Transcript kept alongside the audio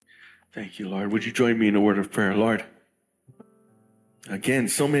Thank you, Lord. Would you join me in a word of prayer, Lord? Again,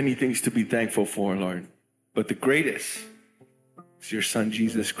 so many things to be thankful for, Lord. But the greatest is your Son,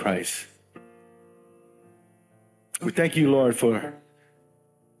 Jesus Christ. We thank you, Lord, for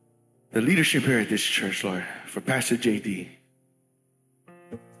the leadership here at this church, Lord, for Pastor J.D.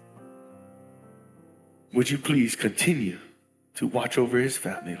 Would you please continue to watch over his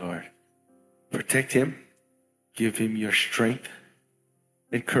family, Lord? Protect him. Give him your strength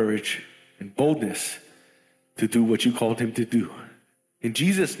and courage and boldness to do what you called him to do. In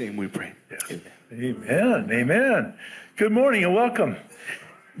Jesus' name we pray. Yes. Amen. Amen. Good morning and welcome.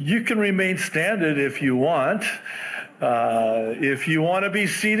 You can remain standing if you want. If you want to be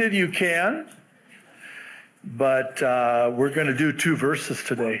seated, you can. But we're going to do 2 verses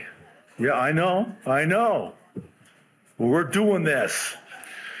today. Yeah, I know. We're doing this.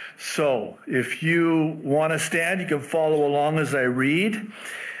 So if you want to stand, you can follow along as I read.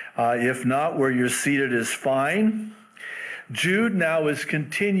 If not, where you're seated is fine. Jude now is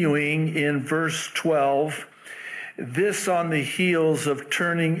continuing in verse 12. This on the heels of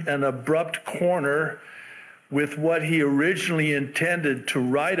turning an abrupt corner with what he originally intended to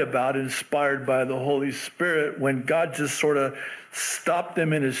write about, inspired by the Holy Spirit, when God just sort of stopped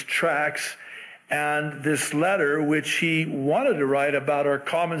them in his tracks. And this letter, which he wanted to write about our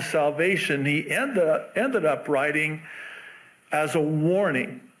common salvation, he ended up writing as a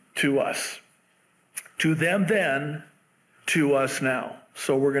warning to us. To them then, to us now.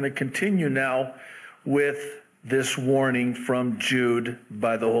 So we're going to continue now with this warning from Jude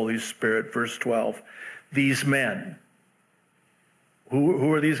by the Holy Spirit, verse 12. These men.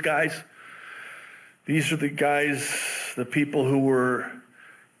 Who are these guys? These are the guys, the people who were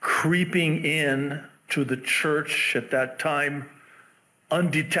creeping in to the church at that time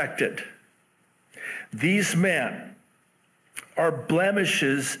undetected. These men are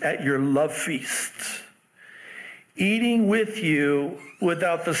blemishes at your love feasts, eating with you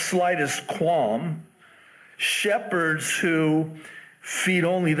without the slightest qualm, shepherds who feed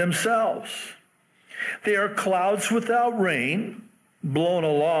only themselves. They are clouds without rain, blown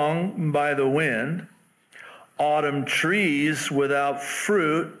along by the wind, autumn trees without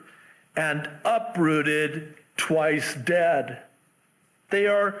fruit, and uprooted, twice dead. They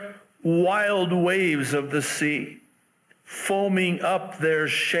are wild waves of the sea, foaming up their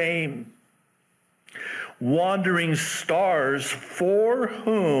shame, wandering stars for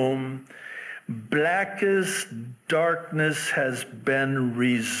whom blackest darkness has been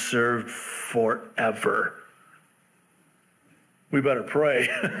reserved forever. We better pray.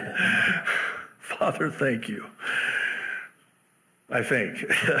 Father, thank you. I think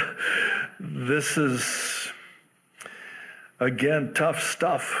this is, again, tough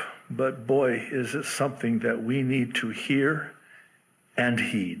stuff, but boy, is it something that we need to hear and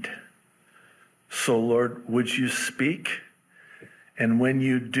heed. So, Lord, would you speak? And when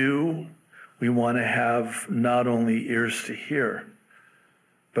you do, we want to have not only ears to hear,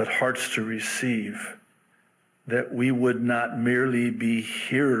 but hearts to receive, that we would not merely be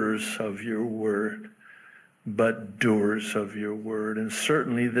hearers of your word, but doers of your word. And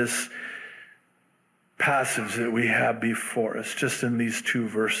certainly this passage that we have before us, just in these 2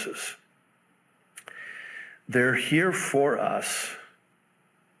 verses, they're here for us,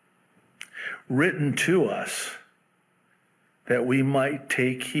 written to us, that we might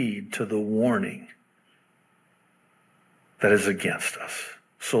take heed to the warning that is against us.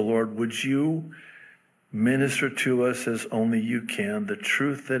 So, Lord, would you minister to us as only you can, the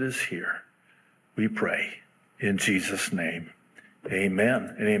truth that is here, we pray. In Jesus' name,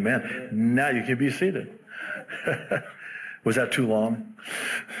 amen and amen. Now you can be seated. Was that too long?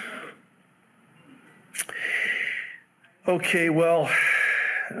 Okay, well,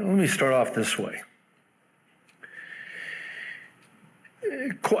 let me start off this way.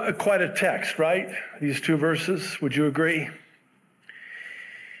 Quite a text, right? These 2 verses, would you agree?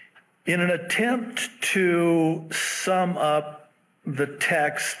 In an attempt to sum up the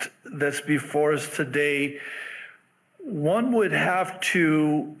text that's before us today, one would have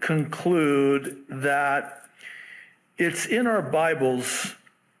to conclude that it's in our Bibles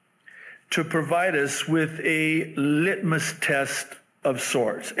to provide us with a litmus test of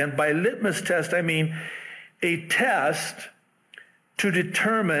sorts. And by litmus test, I mean a test to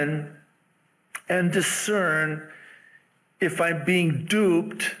determine and discern if I'm being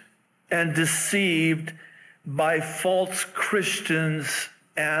duped and deceived by false Christians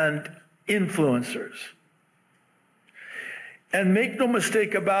and influencers. And make no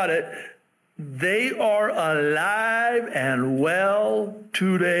mistake about it, they are alive and well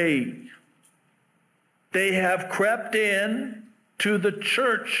today. They have crept in to the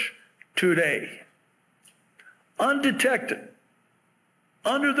church today, undetected,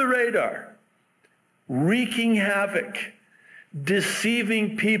 under the radar, wreaking havoc,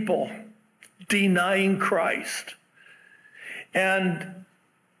 deceiving people, denying Christ. And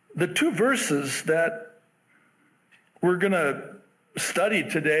the two verses that we're going to study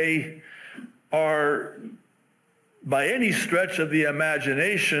today are, by any stretch of the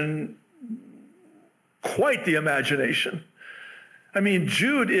imagination, quite the imagination. I mean,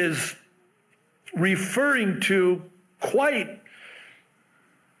 Jude is referring to quite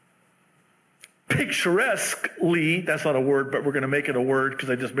picturesquely, that's not a word, but we're going to make it a word because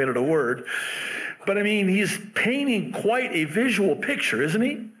I just made it a word. But I mean, he's painting quite a visual picture, isn't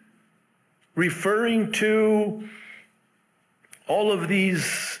he? Referring to all of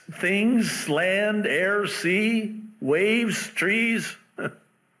these things: land, air, sea, waves, trees,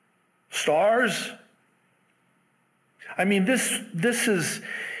 stars. I mean, this is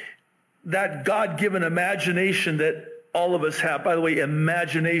that God-given imagination that all of us have. By the way,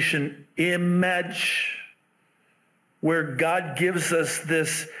 imagination, where God gives us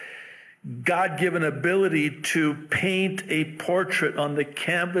this God-given ability to paint a portrait on the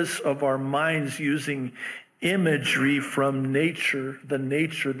canvas of our minds using imagery from nature, the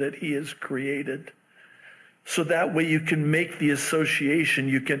nature that he has created. So that way you can make the association,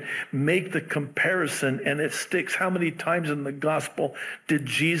 you can make the comparison, and it sticks. How many times in the gospel did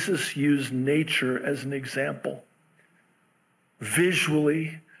Jesus use nature as an example?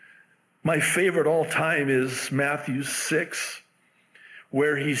 Visually. My favorite all time is Matthew 6,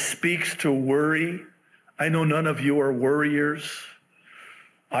 where he speaks to worry. I know none of you are worriers.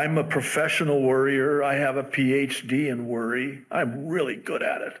 I'm a professional worrier. I have a PhD in worry. I'm really good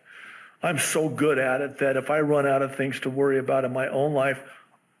at it. I'm so good at it that if I run out of things to worry about in my own life,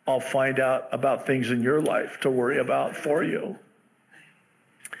 I'll find out about things in your life to worry about for you.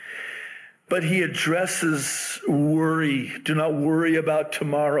 But he addresses worry. Do not worry about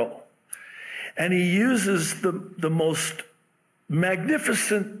tomorrow. And he uses the most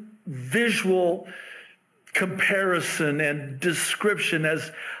magnificent visual comparison and description, as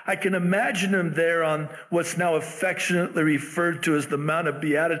I can imagine him there on what's now affectionately referred to as the Mount of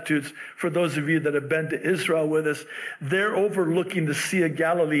Beatitudes. For those of you that have been to Israel with us, they're overlooking the Sea of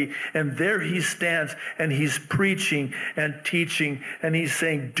Galilee, and there he stands and he's preaching and teaching, and he's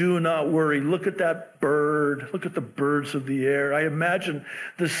saying, do not worry. Look at that bird. Look at the birds of the air. I imagine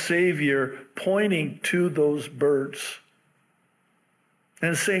the Savior pointing to those birds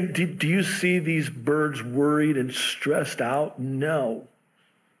and saying, do you see these birds worried and stressed out? No.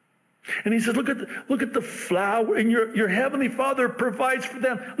 And he said, look at the flower, and your heavenly Father provides for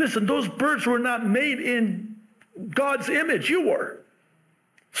them. Listen, those birds were not made in God's image. You were.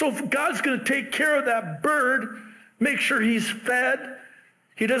 So if God's going to take care of that bird, make sure he's fed,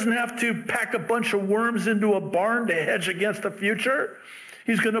 he doesn't have to pack a bunch of worms into a barn to hedge against the future.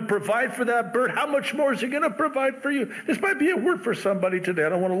 He's going to provide for that bird. How much more is he going to provide for you? This might be a word for somebody today. I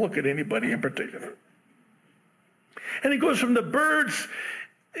don't want to look at anybody in particular. And he goes from the birds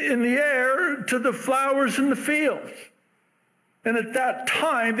in the air to the flowers in the field. And at that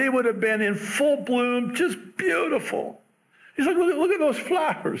time, they would have been in full bloom, just beautiful. He's like, look at those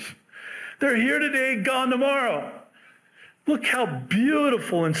flowers. They're here today, gone tomorrow. Look how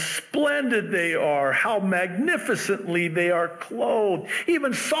beautiful and splendid they are, how magnificently they are clothed.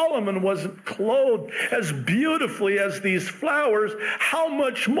 Even Solomon wasn't clothed as beautifully as these flowers. How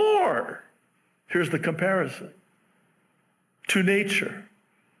much more? Here's the comparison to nature.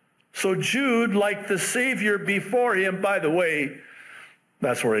 So Jude, like the Savior before him, by the way,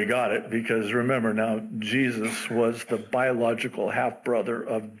 that's where he got it, because remember now, Jesus was the biological half-brother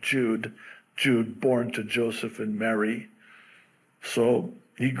of Jude, born to Joseph and Mary. So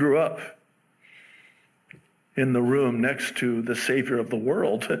he grew up in the room next to the Savior of the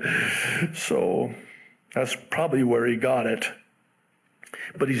world. So that's probably where he got it.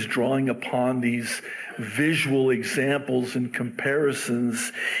 But he's drawing upon these visual examples and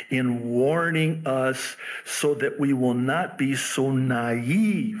comparisons in warning us so that we will not be so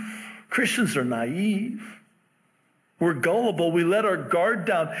naive. Christians are naive. We're gullible. We let our guard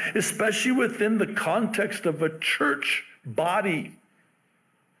down, especially within the context of a church body.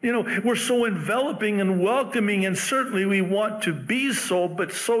 You know, we're so enveloping and welcoming, and certainly we want to be so,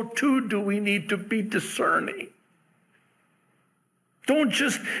 but so too do we need to be discerning. Don't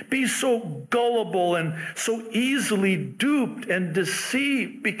just be so gullible and so easily duped and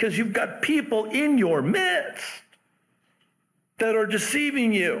deceived, because you've got people in your midst that are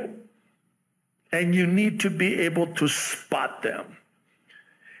deceiving you, and you need to be able to spot them.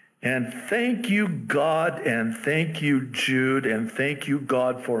 And thank you, God, and thank you, Jude, and thank you,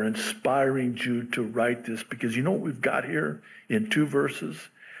 God, for inspiring Jude to write this, because you know what we've got here in 2 verses?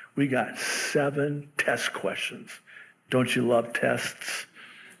 We got 7 test questions. Don't you love tests?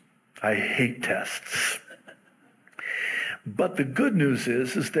 I hate tests. But the good news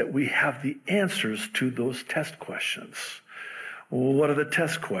is that we have the answers to those test questions. Well, what are the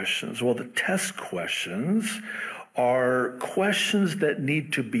test questions? Well, the test questions are questions that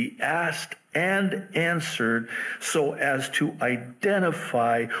need to be asked and answered so as to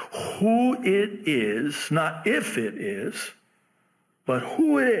identify who it is, not if it is, but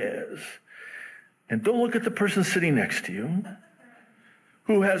who it is. And don't look at the person sitting next to you,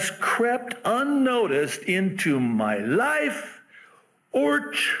 who has crept unnoticed into my life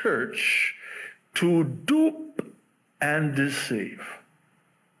or church to dupe and deceive.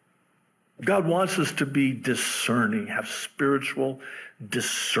 God wants us to be discerning, have spiritual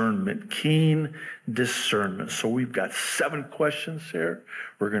discernment, keen discernment. So we've got 7 questions here.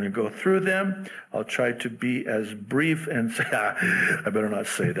 We're going to go through them. I'll try to be as brief and say, I better not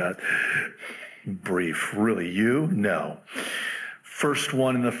say that. Brief. Really, you? No. First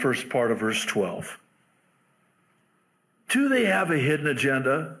one in the first part of verse 12. Do they have a hidden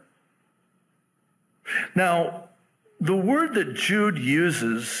agenda? Now, the word that Jude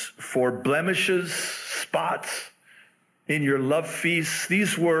uses for blemishes, spots in your love feasts,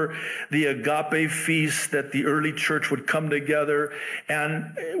 these were the agape feasts that the early church would come together,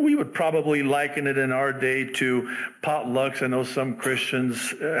 and we would probably liken it in our day to potlucks. I know some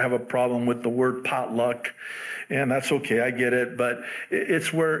Christians have a problem with the word potluck, and that's okay, I get it, but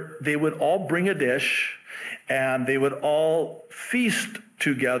it's where they would all bring a dish, and they would all feast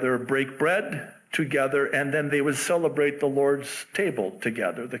together, break bread together, and then they would celebrate the Lord's table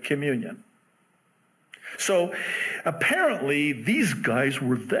together, the communion. So apparently these guys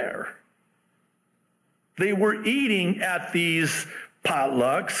were there. They were eating at these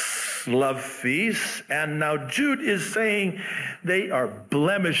potlucks, love feasts, and now Jude is saying they are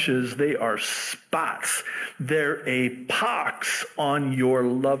blemishes, they are spots, they're a pox on your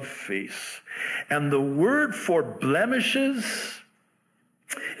love feasts. And the word for blemishes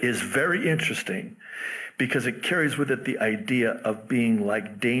is very interesting because it carries with it the idea of being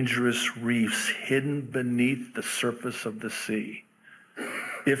like dangerous reefs hidden beneath the surface of the sea.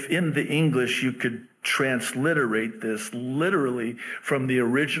 If in the English you could transliterate this literally from the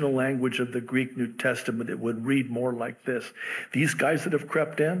original language of the Greek New Testament, it would read more like this. These guys that have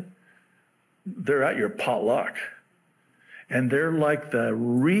crept in, they're at your potluck. And they're like the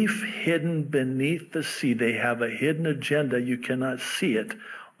reef hidden beneath the sea. They have a hidden agenda. You cannot see it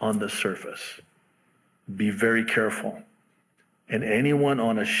on the surface. Be very careful. And anyone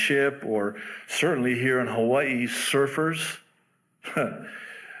on a ship, or certainly here in Hawaii, surfers,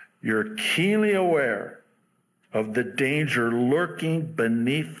 you're keenly aware of the danger lurking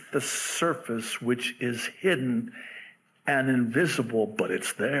beneath the surface, which is hidden and invisible, but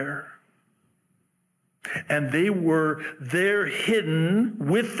it's there. And they were there hidden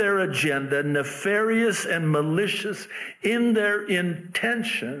with their agenda, nefarious and malicious in their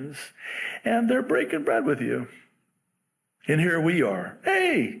intentions, and they're breaking bread with you. And here we are.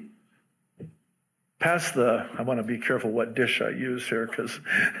 Hey, I want to be careful what dish I use here, because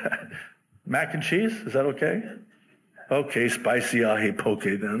mac and cheese, is that okay? Okay, spicy ahi poke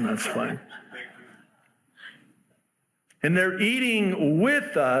then, that's fine. And they're eating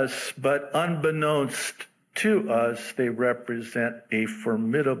with us, but unbeknownst to us, they represent a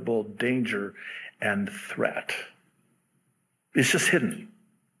formidable danger and threat. It's just hidden.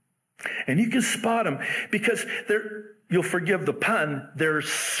 And you can spot them because you'll forgive the pun, they're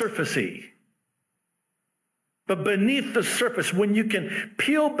surfacey. But beneath the surface, when you can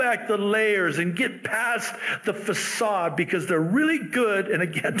peel back the layers and get past the facade, because they're really good, and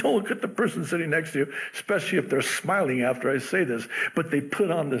again, don't look at the person sitting next to you, especially if they're smiling after I say this, but they put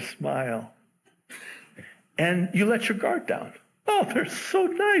on the smile. And you let your guard down. Oh, they're so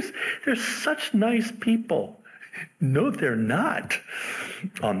nice. They're such nice people. No, they're not.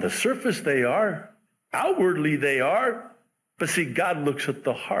 On the surface, they are. Outwardly, they are. But see, God looks at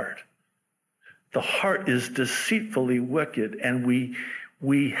the heart. The heart is deceitfully wicked, and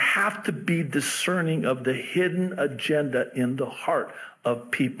we have to be discerning of the hidden agenda in the heart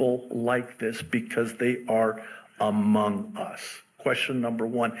of people like this, because they are among us. Question number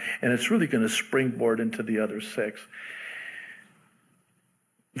 1, and it's really going to springboard into the other 6.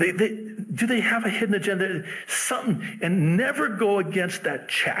 Do they have a hidden agenda? Something, and never go against that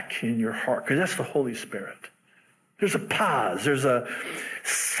check in your heart, because that's the Holy Spirit. There's a pause.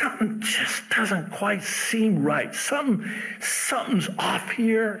 Something just doesn't quite seem right. Something's off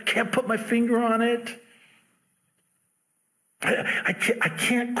here. Can't put my finger on it. I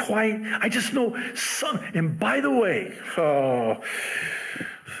can't quite. I just know some. And by the way,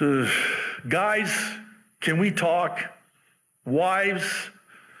 guys, can we talk? Wives,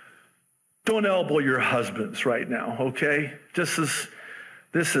 don't elbow your husbands right now, okay? This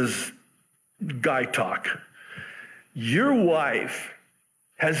is guy talk. Your wife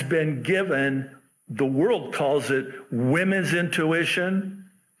has been given, the world calls it women's intuition.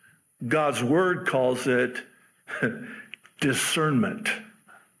 God's word calls it discernment.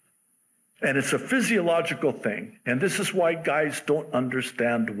 And it's a physiological thing. And this is why guys don't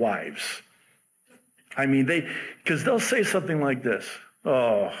understand wives. I mean, because they'll say something like this.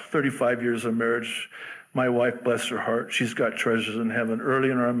 35 years of marriage. My wife, bless her heart, she's got treasures in heaven. Early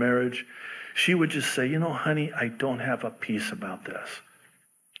in our marriage, she would just say, honey, I don't have a peace about this.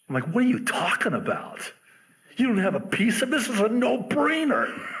 I'm like, what are you talking about? You don't have a peace of this? Is a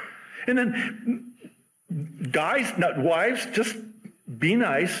no-brainer. And then guys, not wives, just be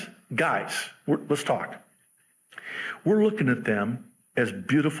nice. Guys, let's talk. We're looking at them as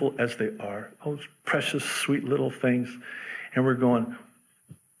beautiful as they are, those precious, sweet little things, and we're going,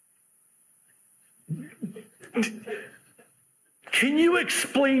 can you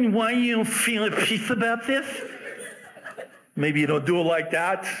explain why you don't feel at peace about this? Maybe you don't do it like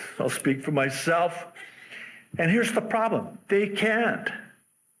that. I'll speak for myself. And here's the problem. They can't.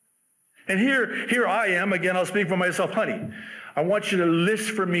 And here I am, again, I'll speak for myself. Honey, I want you to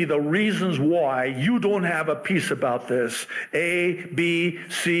list for me the reasons why you don't have a peace about this. A, B,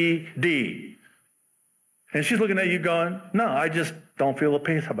 C, D. And she's looking at you going, no, I just don't feel a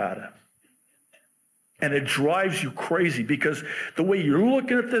peace about it. And it drives you crazy because the way you're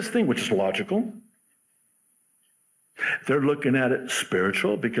looking at this thing, which is logical, they're looking at it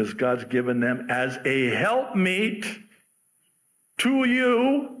spiritual because God's given them as a helpmeet to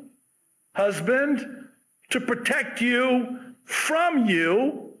you, husband, to protect you from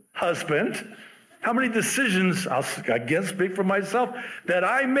you, husband. How many decisions, I guess speak for myself, that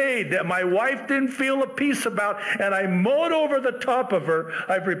I made that my wife didn't feel a peace about, and I mowed over the top of her.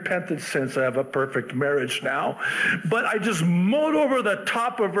 I've repented since. I have a perfect marriage now. But I just mowed over the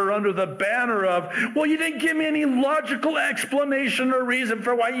top of her under the banner of, well, you didn't give me any logical explanation or reason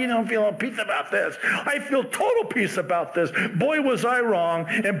for why you don't feel a peace about this. I feel total peace about this. Boy, was I wrong,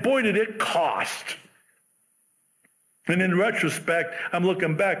 and boy, did it cost. And in retrospect, I'm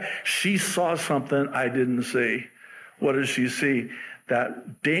looking back, she saw something I didn't see. What does she see?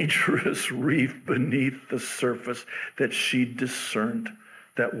 That dangerous reef beneath the surface that she discerned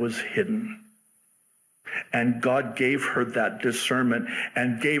that was hidden. And God gave her that discernment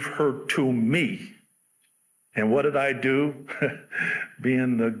and gave her to me. And what did I do?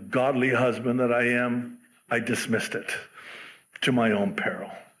 Being the godly husband that I am, I dismissed it to my own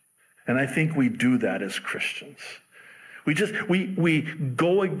peril. And I think we do that as Christians. We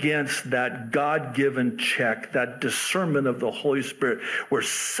go against that God-given check, that discernment of the Holy Spirit, where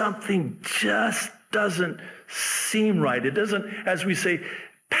something just doesn't seem right. It doesn't, as we say,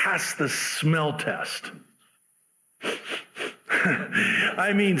 pass the smell test.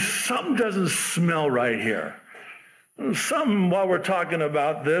 I mean, something doesn't smell right here. Something, while we're talking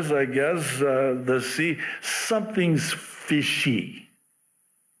about this, I guess, the sea, something's fishy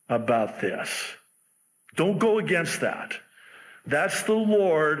about this. Don't go against that. That's the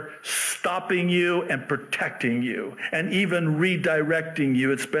Lord stopping you and protecting you and even redirecting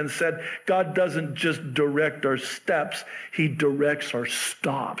you. It's been said, God doesn't just direct our steps, he directs our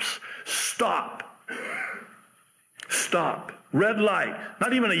stops. Stop. Stop. Red light,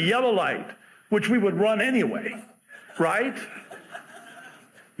 not even a yellow light, which we would run anyway, right?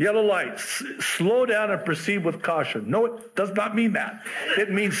 Yellow light, slow down and proceed with caution. No, it does not mean that.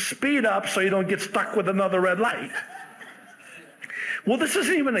 It means speed up so you don't get stuck with another red light. Well, this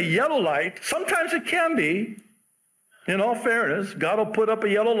isn't even a yellow light. Sometimes it can be. In all fairness, God will put up a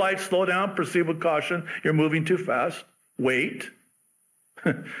yellow light, slow down, proceed with caution. You're moving too fast. Wait.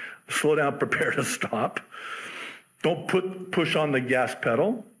 Slow down, prepare to stop. Don't push on the gas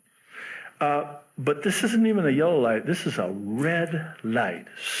pedal. But this isn't even a yellow light. This is a red light.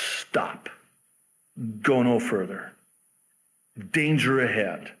 Stop. Go no further. Danger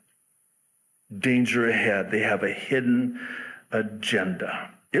ahead. Danger ahead. They have a hidden agenda.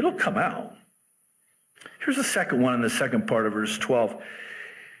 It'll come out. Here's the second one in the second part of verse 12.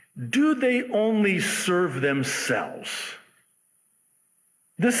 Do they only serve themselves?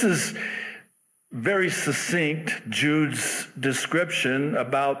 This is very succinct, Jude's description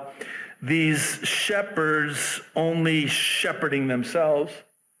about these shepherds only shepherding themselves.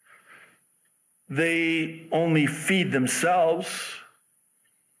 They only feed themselves.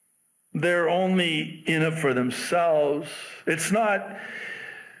 They're only in it for themselves. It's not,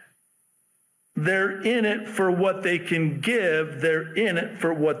 they're in it for what they can give. They're in it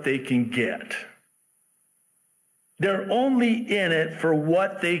for what they can get. They're only in it for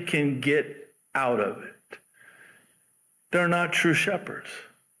what they can get out of it. They're not true shepherds.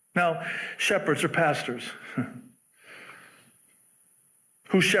 Now, shepherds are pastors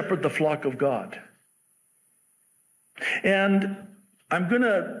who shepherd the flock of God. And I'm going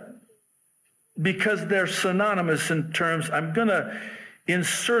to, because they're synonymous in terms, I'm going to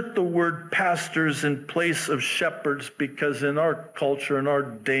insert the word pastors in place of shepherds, because in our culture, in our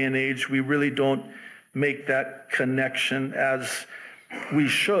day and age, we really don't make that connection as we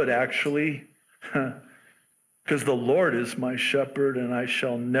should, actually. Because the Lord is my shepherd and I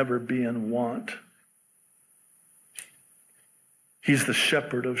shall never be in want. He's the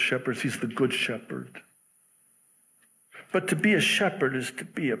shepherd of shepherds. He's the good shepherd. But to be a shepherd is to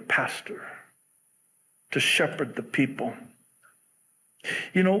be a pastor, to shepherd the people.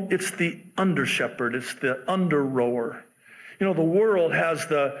 You know, it's the under shepherd. It's the under rower. You know, the world has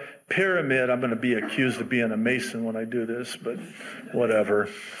the pyramid. I'm going to be accused of being a Mason when I do this, but whatever.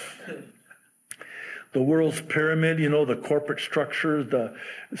 The world's pyramid, you know, the corporate structure, the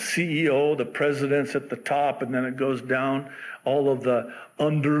CEO, the president's at the top, and then it goes down, all of the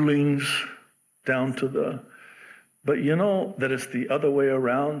underlings down to the... But you know that it's the other way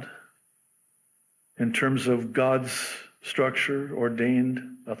around in terms of God's structure,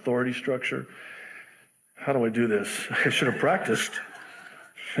 ordained authority structure. How do I do this? I should have practiced.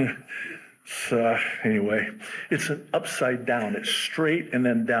 So anyway, it's an upside down. It's straight and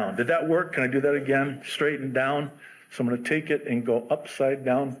then down. Did that work? Can I do that again? Straight and down. So I'm going to take it and go upside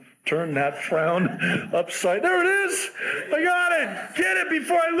down. Turn that frown upside. There it is. I got it. Get it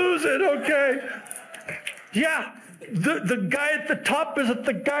before I lose it. Okay. Yeah. The guy at the top is at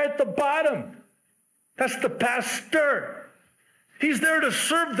the guy at the bottom. That's the pastor. He's there to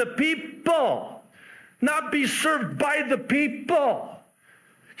serve the people, not be served by the people.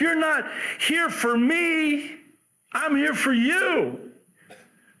 You're not here for me. I'm here for you.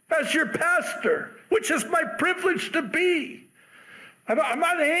 As your pastor, which is my privilege to be. I'm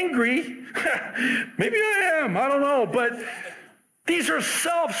not angry. Maybe I am. I don't know. But these are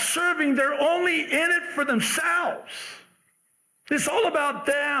self-serving. They're only in it for themselves. It's all about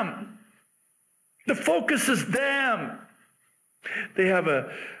them. The focus is them. They have an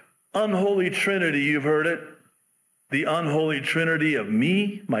unholy trinity. You've heard it. The unholy trinity of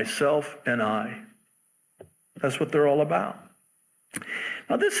me, myself, and I. That's what they're all about.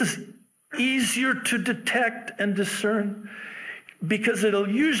 Now, this is easier to detect and discern because it'll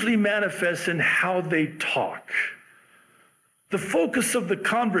usually manifest in how they talk. The focus of the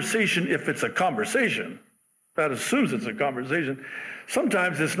conversation, if it's a conversation, that assumes it's a conversation.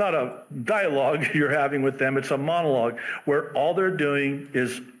 Sometimes it's not a dialogue you're having with them, it's a monologue where all they're doing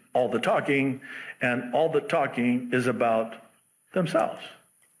is all the talking, and all the talking is about themselves.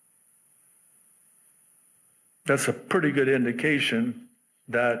 That's a pretty good indication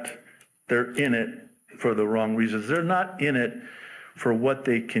that they're in it for the wrong reasons. They're not in it for what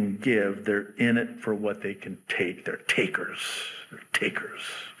they can give. They're in it for what they can take. They're takers. They're takers.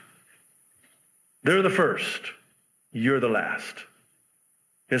 They're the first. You're the last.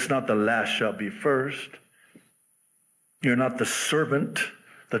 It's not the last shall be first. You're not the servant,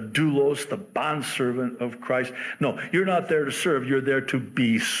 the doulos, the bondservant of Christ. No, you're not there to serve. You're there to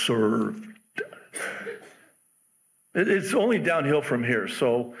be served. It's only downhill from here.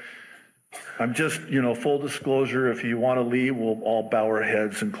 So I'm just, full disclosure, if you want to leave, we'll all bow our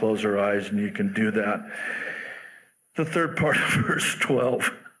heads and close our eyes, and you can do that. The third part of verse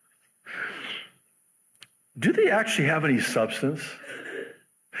 12. Do they actually have any substance?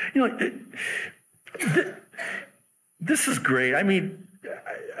 This is great. I mean,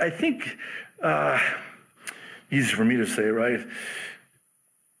 I think, easy for me to say, right?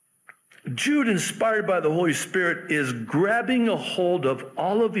 Jude, inspired by the Holy Spirit, is grabbing a hold of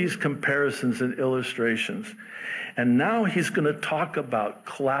all of these comparisons and illustrations. And now he's going to talk about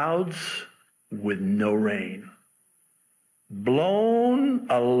clouds with no rain, blown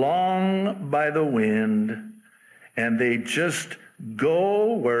along by the wind, and they just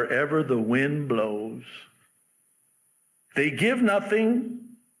go wherever the wind blows. They give nothing.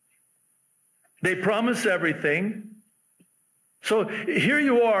 They promise everything. So here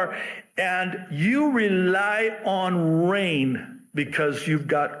you are, and you rely on rain because you've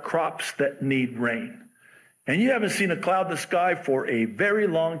got crops that need rain. And you haven't seen a cloud in the sky for a very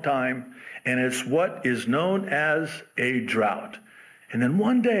long time, and it's what is known as a drought. And then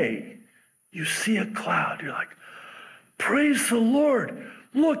one day, you see a cloud. You're like, praise the Lord.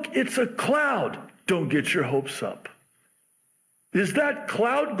 Look, it's a cloud. Don't get your hopes up. Is that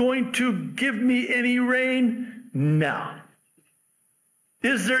cloud going to give me any rain? No.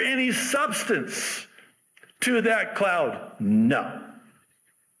 Is there any substance to that cloud? No.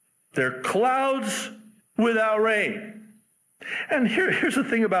 They're clouds without rain. And here's the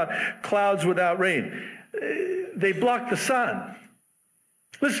thing about clouds without rain. They block the sun.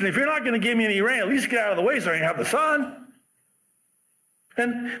 Listen, if you're not going to give me any rain, at least get out of the way so I can have the sun.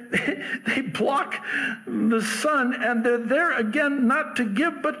 And they block the sun, and they're there again not to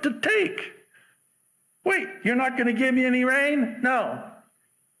give but to take. Wait, you're not going to give me any rain? No.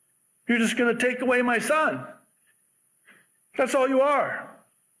 You're just going to take away my sun. That's all you are.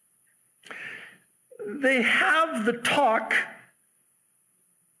 They have the talk,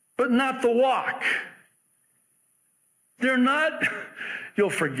 but not the walk. They're not, you'll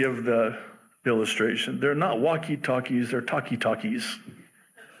forgive the illustration, they're not walkie-talkies, they're talkie-talkies.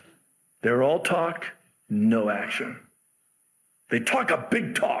 They're all talk, no action. They talk a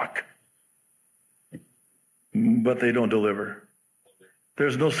big talk, but they don't deliver.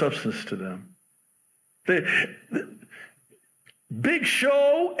 There's no substance to them. Big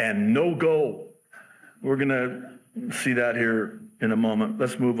show and no go. We're going to see that here in a moment.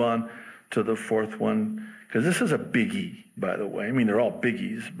 Let's move on to the fourth one, because this is a biggie, by the way. I mean, they're all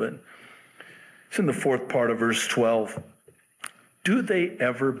biggies, but it's in the fourth part of verse 12. Do they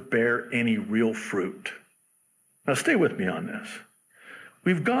ever bear any real fruit? Now, stay with me on this.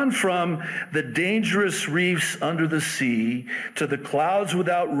 We've gone from the dangerous reefs under the sea to the clouds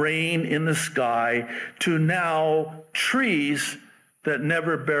without rain in the sky to now trees that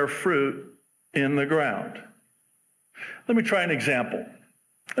never bear fruit in the ground. Let me try an example.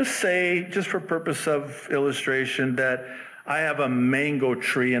 Let's say, just for purpose of illustration, that I have a mango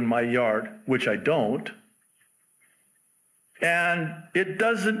tree in my yard, which I don't, and it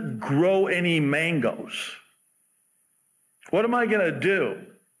doesn't grow any mangoes. What am I going to do?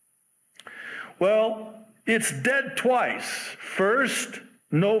 Well, it's dead twice. First,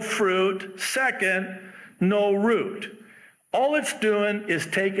 no fruit. Second, no root. All it's doing is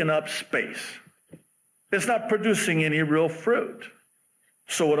taking up space. It's not producing any real fruit.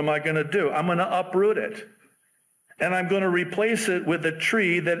 So what am I going to do? I'm going to uproot it. And I'm going to replace it with a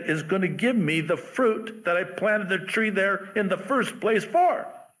tree that is going to give me the fruit that I planted the tree there in the first place for.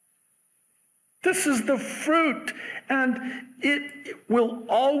 This is the fruit, and it will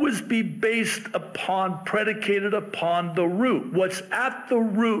always be based upon, predicated upon the root. What's at the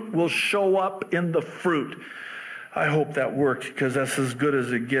root will show up in the fruit. I hope that worked, because that's as good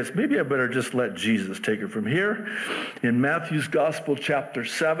as it gets. Maybe I better just let Jesus take it from here. In Matthew's Gospel, chapter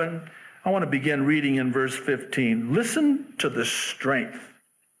 7, I want to begin reading in verse 15. Listen to the strength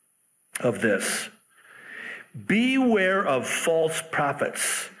of this. Beware of false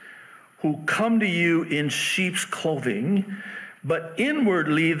prophets who come to you in sheep's clothing, but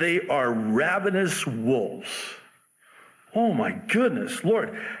inwardly they are ravenous wolves. Oh my goodness,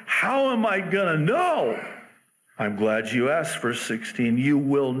 Lord, how am I going to know? I'm glad you asked, verse 16. You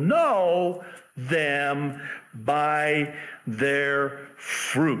will know them by their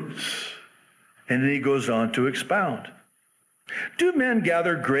fruits. And then he goes on to expound. Do men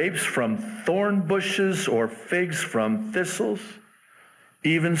gather grapes from thorn bushes or figs from thistles?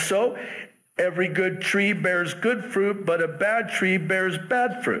 Even so, every good tree bears good fruit, but a bad tree bears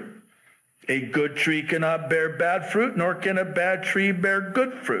bad fruit. A good tree cannot bear bad fruit, nor can a bad tree bear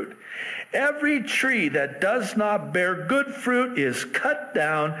good fruit. Every tree that does not bear good fruit is cut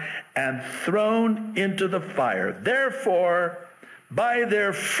down and thrown into the fire. Therefore, by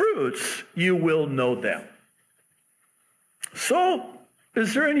their fruits you will know them. So,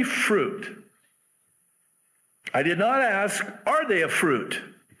 is there any fruit? I did not ask, are they a fruit?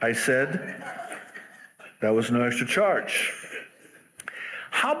 I said, that was no extra charge.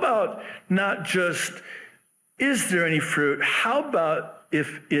 How about not just, is there any fruit? How about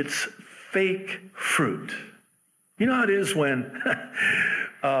if it's fake fruit? You know how it is when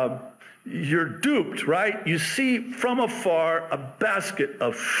you're duped, right? You see from afar a basket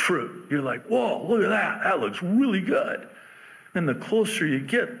of fruit. You're like, whoa, look at that. That looks really good. And the closer you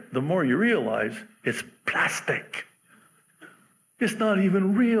get, the more you realize it's plastic. It's not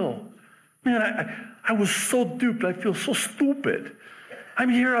even real. Man, I was so duped. I feel so stupid. I'm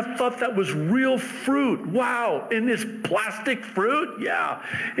here. I thought that was real fruit. Wow. And this plastic fruit? Yeah.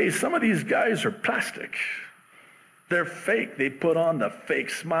 Hey, some of these guys are plastic. They're fake. They put on the fake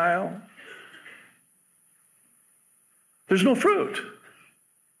smile. There's no fruit.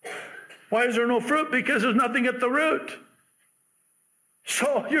 Why is there no fruit? Because there's nothing at the root.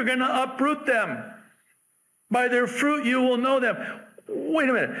 So you're going to uproot them. By their fruit you will know them. Wait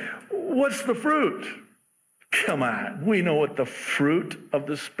a minute. What's the fruit? Come on. We know what the fruit of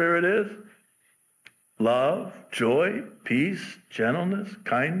the Spirit is. Love, joy, peace, gentleness,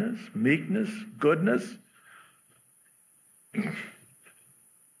 kindness, meekness, goodness,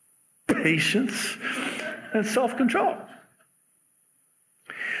 patience, and self-control.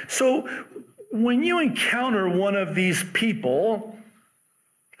 So when you encounter one of these people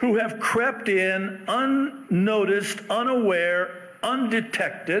who have crept in unnoticed, unaware,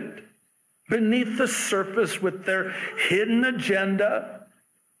 undetected, beneath the surface with their hidden agenda,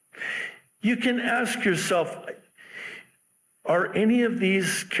 you can ask yourself, are any of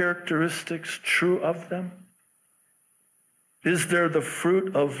these characteristics true of them? Is there the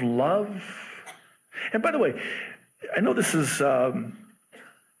fruit of love? And by the way, I know this is,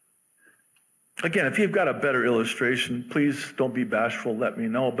 again, if you've got a better illustration, please don't be bashful, let me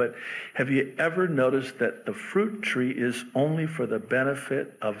know. But have you ever noticed that the fruit tree is only for the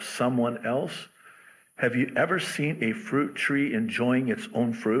benefit of someone else? Have you ever seen a fruit tree enjoying its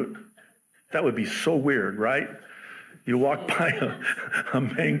own fruit? That would be so weird, right? You walk by a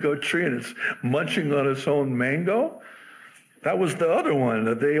mango tree and it's munching on its own mango. That was the other one,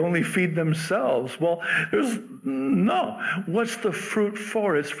 that they only feed themselves. Well, what's the fruit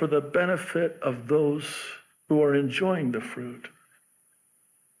for? It's for the benefit of those who are enjoying the fruit.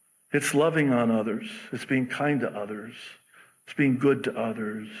 It's loving on others. It's being kind to others. It's being good to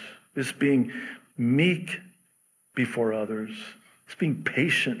others. It's being meek before others. It's being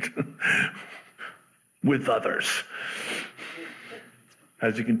patient with others.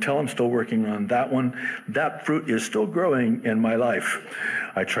 As you can tell, I'm still working on that one. That fruit is still growing in my life.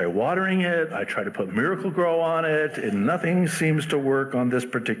 I try watering it. I try to put Miracle Grow on it, and nothing seems to work on this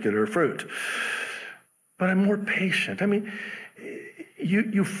particular fruit. But I'm more patient. I mean,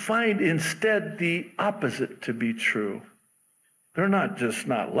 you find instead the opposite to be true. They're not just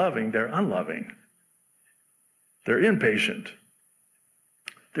not loving, they're unloving. They're impatient.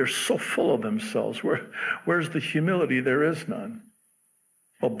 They're so full of themselves. Where's the humility? There is none.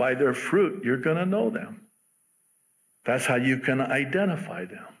 Well, by their fruit, you're going to know them. That's how you can identify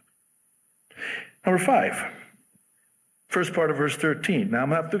them. Number 5, first part of verse 13. Now, I'm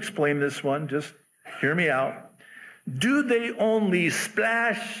going to have to explain this one. Just hear me out. Do they only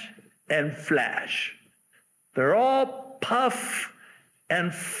splash and flash? They're all puff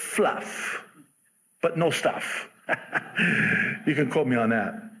and fluff, but no stuff. You can quote me on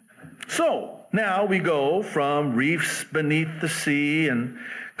that. So, now we go from reefs beneath the sea and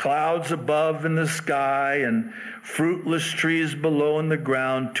clouds above in the sky and fruitless trees below in the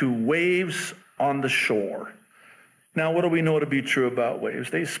ground to waves on the shore. Now, what do we know to be true about waves?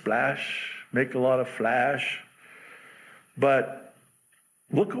 They splash, make a lot of flash, but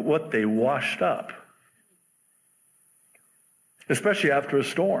look at what they washed up, especially after a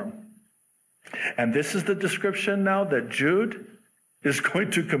storm. And this is the description now that Jude is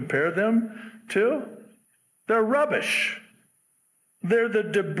going to compare them to. They're rubbish. They're the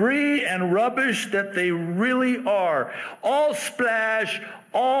debris and rubbish that they really are. All splash,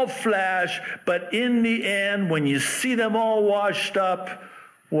 all flash, but in the end, when you see them all washed up,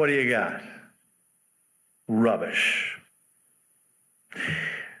 what do you got? Rubbish.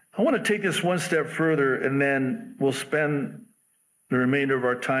 I want to take this one step further, and then we'll spend the remainder of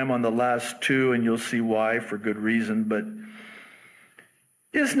our time on the last two, and you'll see why, for good reason. But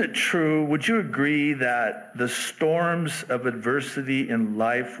isn't it true, would you agree that the storms of adversity in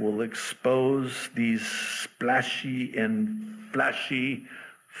life will expose these splashy and flashy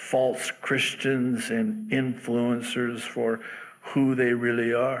false Christians and influencers for who they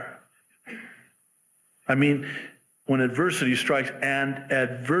really are? I mean, when adversity strikes,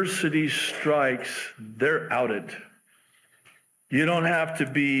 they're outed. You don't have to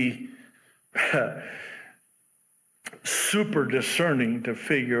be super discerning to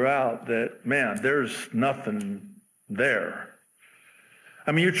figure out that, man, there's nothing there.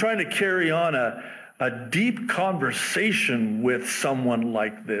 I mean, you're trying to carry on a deep conversation with someone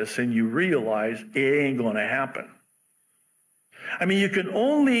like this, and you realize it ain't going to happen. I mean, you can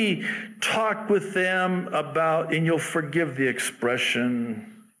only talk with them about, and you'll forgive the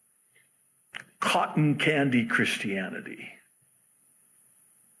expression, cotton candy Christianity.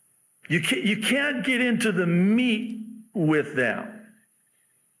 You can't get into the meat with them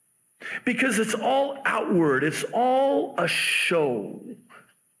because it's all outward. It's all a show.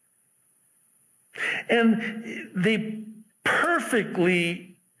 And they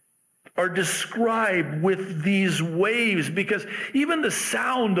perfectly are described with these waves, because even the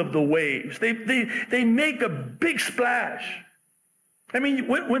sound of the waves, they make a big splash. I mean,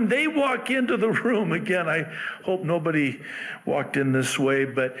 when they walk into the room, again, I hope nobody walked in this way,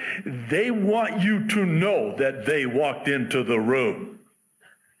 but they want you to know that they walked into the room.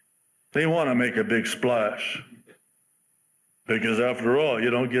 They want to make a big splash. Because after all, you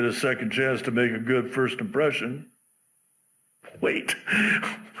don't get a second chance to make a good first impression. Wait,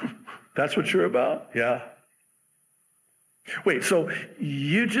 that's what you're about? Yeah. Wait, so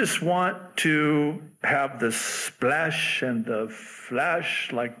you just want to have the splash and the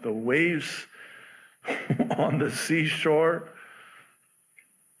flash like the waves on the seashore?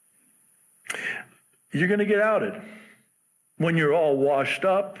 You're going to get outed when you're all washed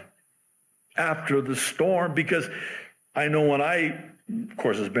up after the storm, because I know when of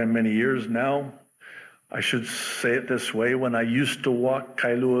course it's been many years now, I should say it this way, when I used to walk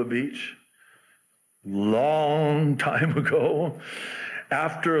Kailua Beach, long time ago,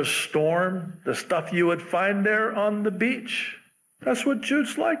 after a storm, the stuff you would find there on the beach, that's what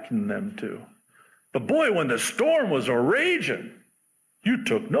Jude's liking them to. But boy, when the storm was a-raging, you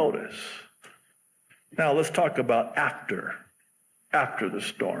took notice. Now let's talk about after the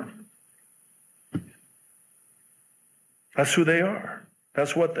storm. That's who they are.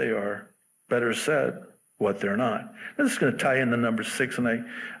 That's what they are. Better said, what they're not. This is going to tie into number 6, and I,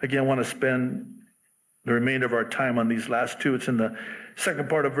 again, want to spend the remainder of our time on these last two. It's in the second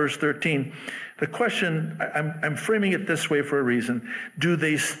part of verse 13. The question, I'm framing it this way for a reason. Do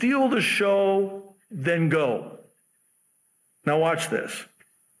they steal the show, then go? Now watch this.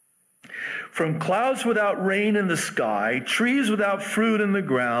 From clouds without rain in the sky, trees without fruit in the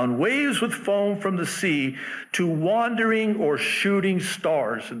ground, waves with foam from the sea, to wandering or shooting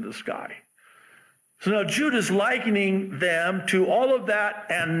stars in the sky. So now Jude is likening them to all of that,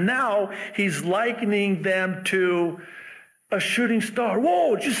 and now he's likening them to a shooting star.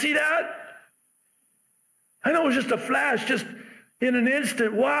 Whoa, did you see that? I know it was just a flash, just in an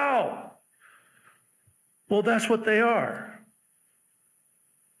instant. Wow. Well, that's what they are.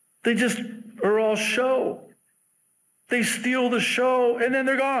 They just are all show. They steal the show, and then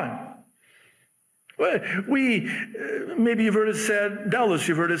they're gone. Maybe you've heard it said, doubtless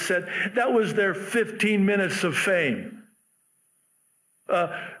you've heard it said, that was their 15 minutes of fame.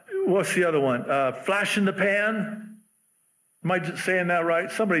 What's the other one? Flash in the pan? Am I just saying that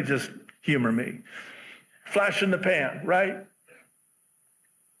right? Somebody just humor me. Flash in the pan, right?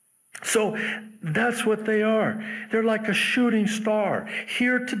 So that's what they are. They're like a shooting star.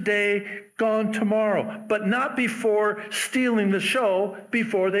 Here today, gone tomorrow. But not before stealing the show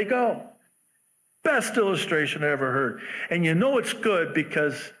before they go. Best illustration I ever heard. And you know it's good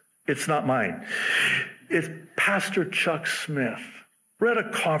because it's not mine. It's Pastor Chuck Smith. We're at a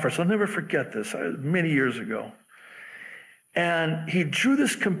conference. I'll never forget this, many years ago. And he drew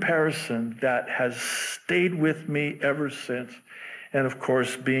this comparison that has stayed with me ever since. And of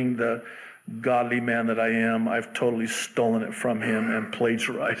course, being the godly man that I am, I've totally stolen it from him and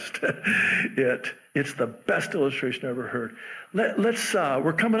plagiarized it. It's the best illustration I ever heard.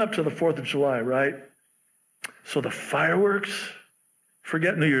 We're coming up to the 4th of July, right? So the fireworks,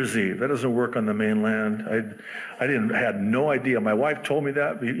 forget New Year's Eve. That doesn't work on the mainland. I had no idea. My wife told me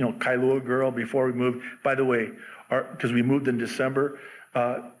that, Kailua girl, before we moved. By the way, because we moved in December,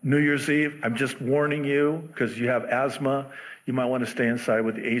 New Year's Eve, I'm just warning you, because you have asthma, you might want to stay inside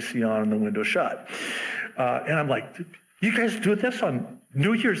with the AC on and the window shut. And I'm like, you guys do this on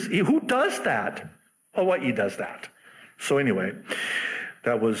New Year's Eve? Who does that? Hawaii does that. So anyway,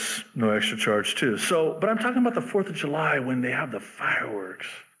 that was no extra charge too. But I'm talking about the 4th of July when they have the fireworks.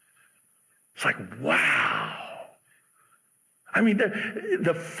 It's like, wow. I mean,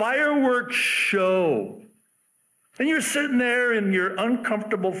 the fireworks show. And you're sitting there in your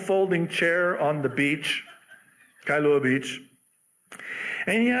uncomfortable folding chair on the beach, Kailua Beach,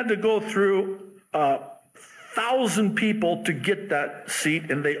 and you had to go through 1,000 people to get that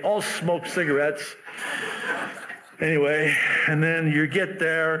seat, and they all smoke cigarettes. Anyway, and then you get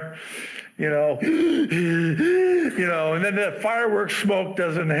there, and then the fireworks smoke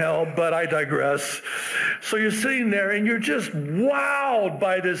doesn't help, but I digress. So you're sitting there, and you're just wowed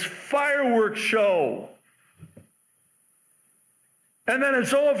by this fireworks show. And then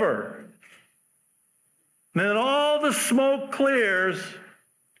it's over. And then all the smoke clears,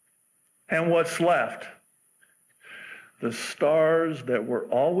 and what's left? The stars that were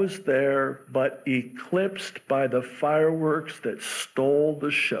always there, but eclipsed by the fireworks that stole the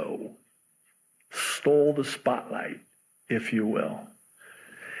show, stole the spotlight, if you will.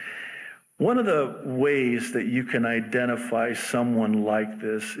 One of the ways that you can identify someone like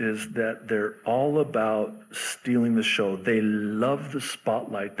this is that they're all about stealing the show. They love the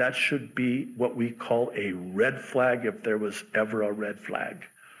spotlight. That should be what we call a red flag if there was ever a red flag.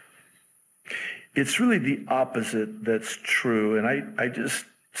 It's really the opposite that's true. And I just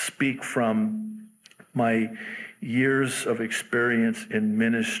speak from my years of experience in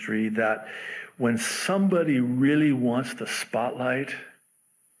ministry that when somebody really wants the spotlight,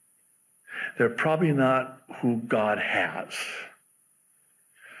 they're probably not who God has.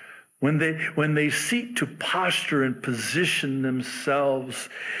 When they seek to posture and position themselves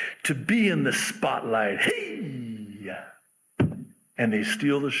to be in the spotlight, hey, and they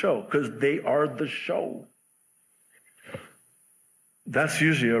steal the show because they are the show. That's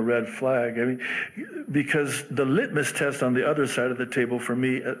usually a red flag. I mean, because the litmus test on the other side of the table for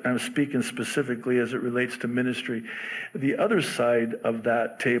me, I'm speaking specifically as it relates to ministry, the other side of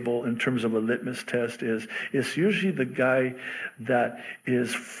that table in terms of a litmus test is it's usually the guy that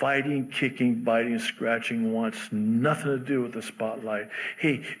is fighting, kicking, biting, scratching, wants nothing to do with the spotlight.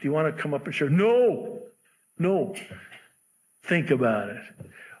 Hey, do you want to come up and share? No. Think about it.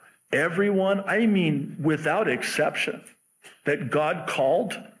 Everyone, I mean, without exception, that God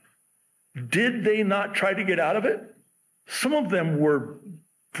called, did they not try to get out of it? Some of them were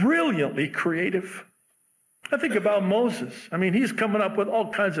brilliantly creative. I think about Moses. I mean, he's coming up with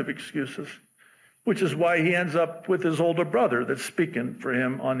all kinds of excuses, which is why he ends up with his older brother that's speaking for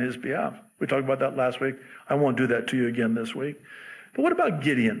him on his behalf. We talked about that last week. I won't do that to you again this week. But what about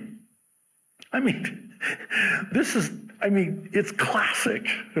Gideon? I mean, it's classic,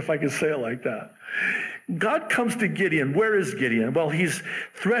 if I can say it like that. God comes to Gideon. Where is Gideon? Well, he's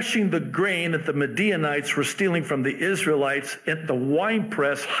threshing the grain that the Midianites were stealing from the Israelites at the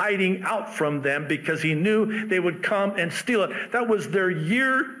winepress, hiding out from them because he knew they would come and steal it. That was their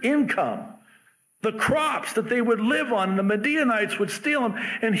year income. The crops that they would live on, the Midianites would steal them.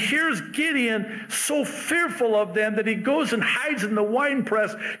 And here's Gideon so fearful of them that he goes and hides in the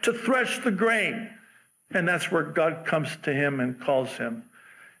winepress to thresh the grain. And that's where God comes to him and calls him.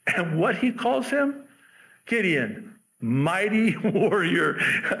 And what he calls him? Gideon, mighty warrior.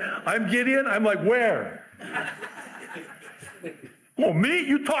 I'm Gideon. I'm like, where? Oh, me?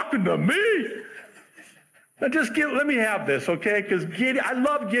 You talking to me? Now let me have this, okay? Because Gideon, I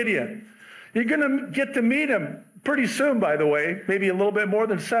love Gideon. You're going to get to meet him pretty soon, by the way, maybe a little bit more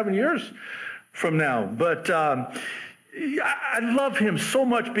than 7 years from now. But I love him so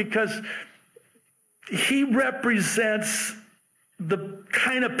much because he represents the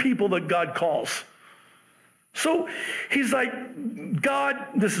kind of people that God calls. So he's like, God,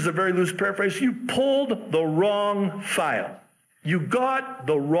 this is a very loose paraphrase, you pulled the wrong file. You got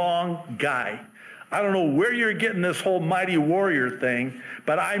the wrong guy. I don't know where you're getting this whole mighty warrior thing,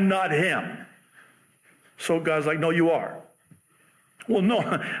 but I'm not him. So God's like, no, you are. Well,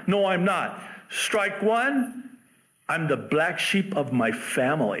 no, I'm not. Strike one, I'm the black sheep of my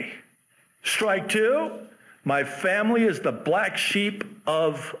family. Strike two, my family is the black sheep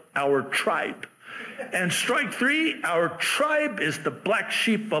of our tribe. And strike three, our tribe is the black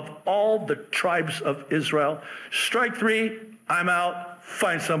sheep of all the tribes of Israel. Strike three, I'm out,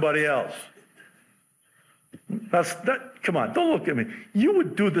 find somebody else. Come on, don't look at me. You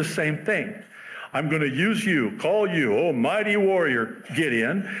would do the same thing. I'm going to use you, call you, oh mighty warrior,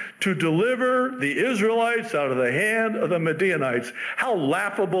 Gideon, to deliver the Israelites out of the hand of the Midianites. How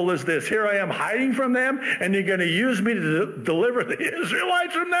laughable is this? Here I am hiding from them, and you're going to use me to deliver the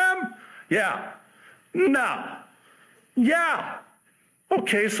Israelites from them? Yeah. No. Yeah.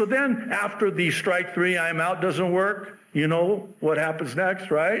 Okay, so then after the strike three, I'm out doesn't work, you know what happens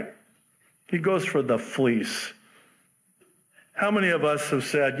next, right? He goes for the fleece. How many of us have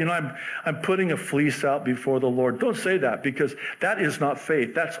said, I'm putting a fleece out before the Lord? Don't say that, because that is not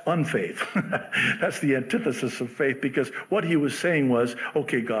faith. That's unfaith. That's the antithesis of faith, because what he was saying was,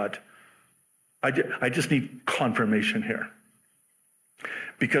 okay, God, I just need confirmation here.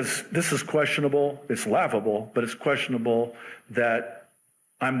 Because this is questionable, it's laughable, but it's questionable that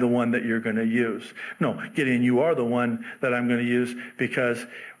I'm the one that you're going to use. No, Gideon, you are the one that I'm going to use, because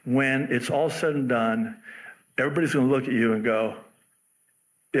when it's all said and done, everybody's going to look at you and go,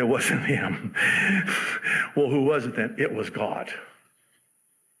 it wasn't him. Well, who was it then? It was God.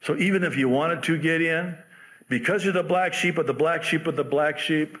 So even if you wanted to, Gideon, because you're the black sheep of the black sheep of the black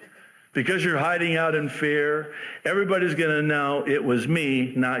sheep, because you're hiding out in fear, everybody's going to know it was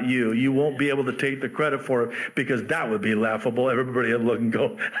me, not you. You won't be able to take the credit for it, because that would be laughable. Everybody would look and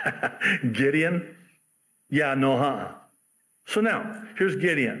go, Gideon? Yeah, no, huh? So now, here's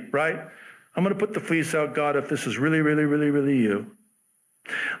Gideon, right? I'm going to put the fleece out, God, if this is really, really, really, really you.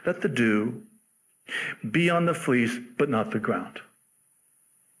 Let the dew be on the fleece, but not the ground.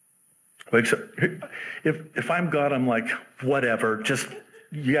 Wakes up. If I'm God, I'm like, whatever, just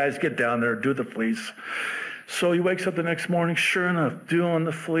you guys get down there, do the fleece. So he wakes up the next morning, sure enough, dew on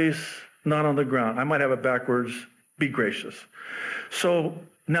the fleece, not on the ground. I might have it backwards. Be gracious. So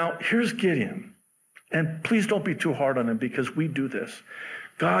now here's Gideon. And please don't be too hard on him because we do this.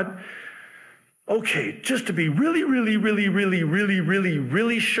 God, okay, just to be really, really, really, really, really, really,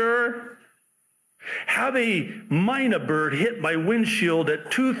 really sure, have a mynah bird hit my windshield at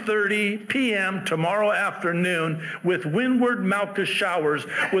 2:30 p.m. tomorrow afternoon with windward Malka showers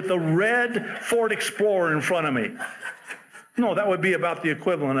with a red Ford Explorer in front of me. No, that would be about the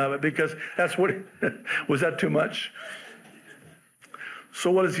equivalent of it because that's what, was that too much? So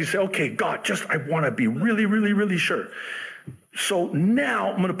what does he say? Okay, God, I want to be really, really, really sure. So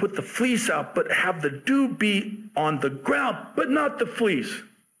now I'm going to put the fleece out, but have the dew be on the ground, but not the fleece.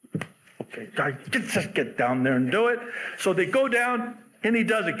 Okay, just get down there and do it. So they go down, and he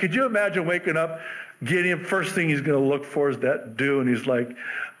does it. Could you imagine waking up, Gideon, first thing he's going to look for is that dew, and he's like,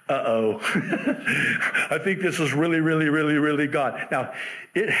 uh-oh. I think this is really, really, really, really God. Now,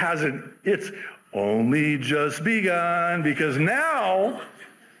 it's only just begun, because now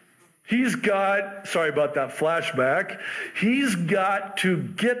he's got, sorry about that flashback, he's got to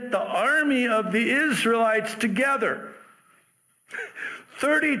get the army of the Israelites together.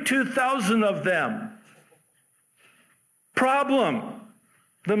 32,000 of them. Problem.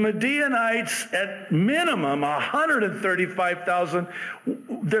 The Midianites, at minimum, 135,000.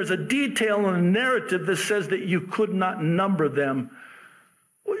 There's a detail in the narrative that says that you could not number them.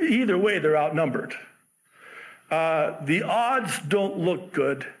 Either way, they're outnumbered. The odds don't look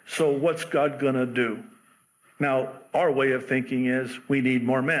good, so what's God going to do? Now, our way of thinking is we need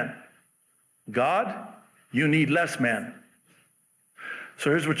more men. God, you need less men. So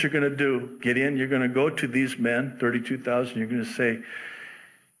here's what you're going to do, Gideon. You're going to go to these men, 32,000. You're going to say,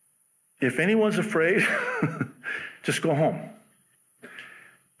 if anyone's afraid, just go home.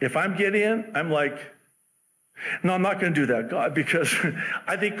 If I'm Gideon, I'm like, no, I'm not going to do that, God, because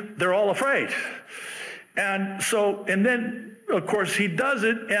I think they're all afraid. And then, of course, he does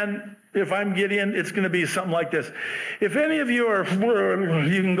it. And if I'm Gideon, it's going to be something like this. If any of you are,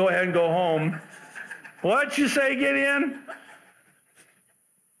 you can go ahead and go home. What'd you say, Gideon?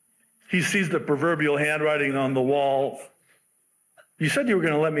 He sees the proverbial handwriting on the wall. You said you were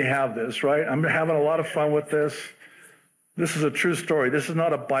going to let me have this, right? I'm having a lot of fun with this. This is a true story. This is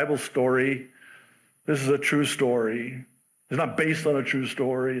not a Bible story. This is a true story. It's not based on a true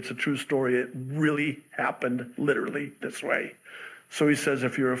story. It's a true story. It really happened literally this way. So he says,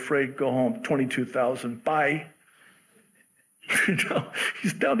 if you're afraid, go home. 22,000. Bye.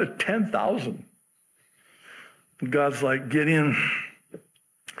 He's down to 10,000. God's like, Gideon,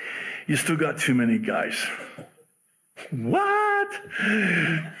 you still got too many guys. What?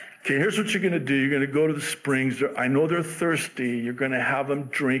 Okay, here's what you're going to do. You're going to go to the springs. I know they're thirsty. You're going to have them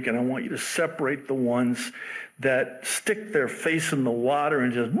drink, and I want you to separate the ones that stick their face in the water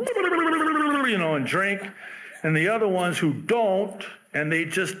and just, and drink, and the other ones who don't, and they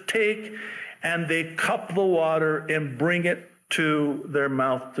just take and they cup the water and bring it to their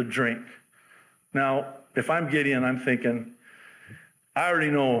mouth to drink. Now, if I'm Gideon, I'm thinking, I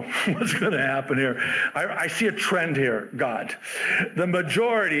already know what's going to happen here. I see a trend here, God. The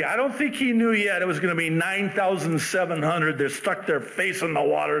majority, I don't think he knew yet it was going to be 9,700 that stuck their face in the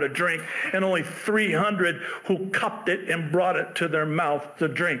water to drink, and only 300 who cupped it and brought it to their mouth to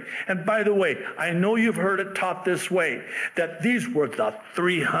drink. And by the way, I know you've heard it taught this way, that these were the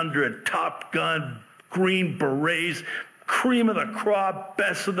 300 Top Gun Green Berets, cream of the crop,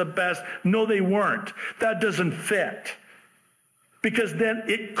 best of the best. No, they weren't. That doesn't fit. Because then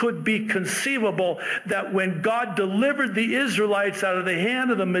it could be conceivable that when God delivered the Israelites out of the hand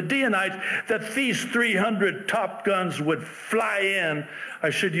of the Midianites, that these 300 Top Guns would fly in.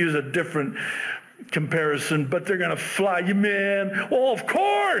 I should use a different comparison, but they're going to fly. You man, well, of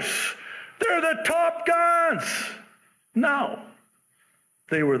course, they're the Top Guns. No,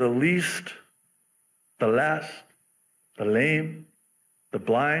 they were the least, the last, the lame, the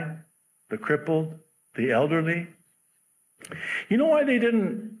blind, the crippled, the elderly. You know why they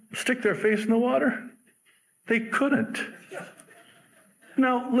didn't stick their face in the water? They couldn't.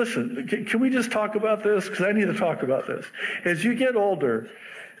 Now, listen, can we just talk about this? Because I need to talk about this. As you get older,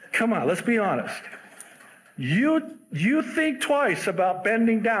 come on, let's be honest. You think twice about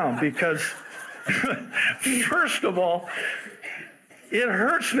bending down because, first of all, it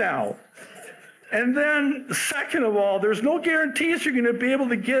hurts now. And then, second of all, there's no guarantees you're going to be able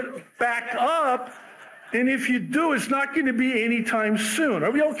to get back up And if you do, it's not going to be anytime soon.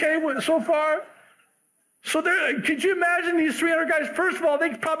 Are we okay so far? So could you imagine these 300 guys? First of all,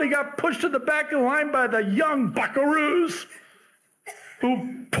 they probably got pushed to the back of the line by the young buckaroos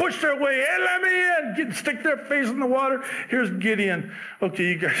who pushed their way, hey, let me in, stick their face in the water. Here's Gideon. Okay,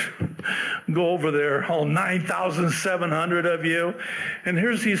 you guys go over there, all 9,700 of you. And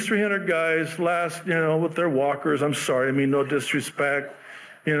here's these 300 guys, with their walkers. I'm sorry, I mean, no disrespect.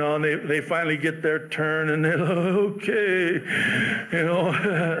 And they finally get their turn, and they're okay,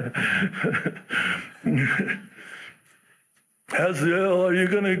 Hazael, are you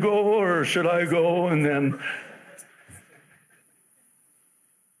going to go, or should I go? And then,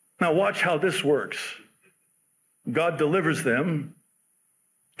 now watch how this works. God delivers them,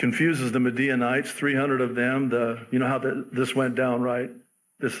 confuses the Midianites, 300 of them. You know how this went down, right?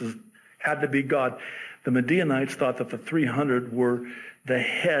 Had to be God. The Midianites thought that the 300 were the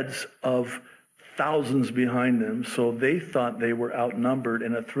heads of thousands behind them, so they thought they were outnumbered,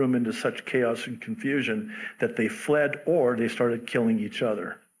 and it threw them into such chaos and confusion that they fled, or they started killing each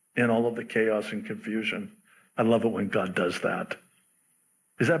other in all of the chaos and confusion. I love it when God does that.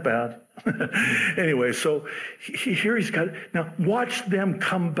 Is that bad? Anyway, so here he's got, now watch them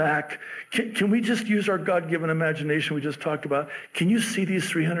come back. Can we just use our God-given imagination we just talked about? Can you see these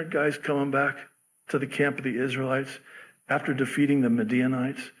 300 guys coming back to the camp of the Israelites after defeating the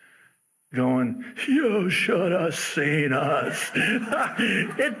Midianites, going, you should have seen us.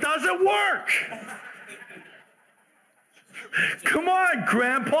 It doesn't work. Come on,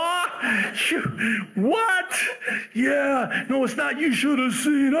 Grandpa. What? Yeah. No, it's not you should have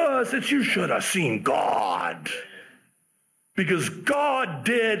seen us. It's you should have seen God. Because God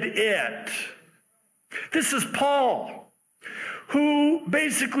did it. This is Paul, who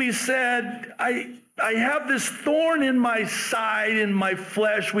basically said, I have this thorn in my side, in my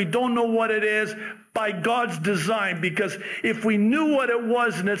flesh. We don't know what it is by God's design, because if we knew what it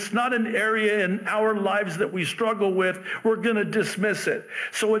was and it's not an area in our lives that we struggle with, we're going to dismiss it.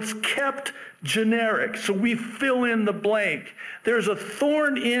 So it's kept generic. So we fill in the blank. There's a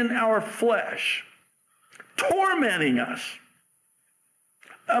thorn in our flesh, tormenting us,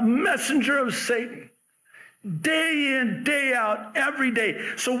 a messenger of Satan. Day in, day out, every day.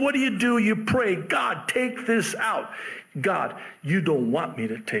 So what do? You pray, God, take this out. God, you don't want me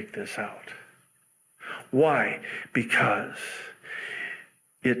to take this out. Why? Because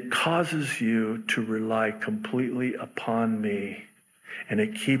it causes you to rely completely upon me, and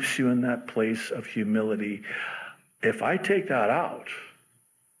it keeps you in that place of humility. If I take that out,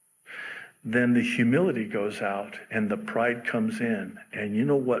 then the humility goes out and the pride comes in. And you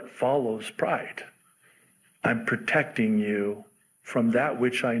know what follows pride? I'm protecting you from that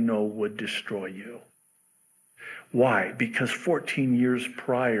which I know would destroy you. Why? Because 14 years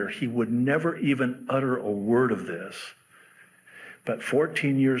prior, he would never even utter a word of this. But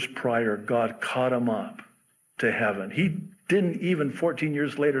 14 years prior, God caught him up to heaven. He didn't even 14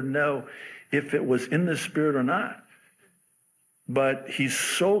 years later know if it was in the Spirit or not. But he's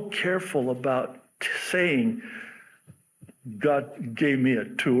so careful about saying, God gave me a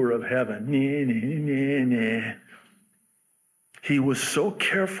tour of heaven. He was so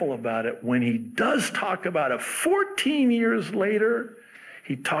careful about it. When he does talk about it 14 years later,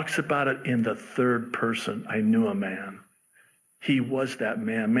 he talks about it in the third person. I knew a man. He was that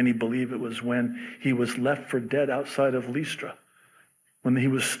man. Many believe it was when he was left for dead outside of Lystra, when he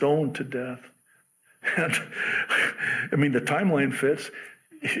was stoned to death. And, I mean, the timeline fits.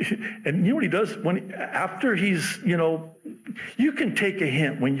 And you know what he does? After he's, you can take a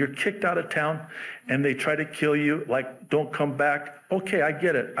hint when you're kicked out of town and they try to kill you, like, don't come back. Okay, I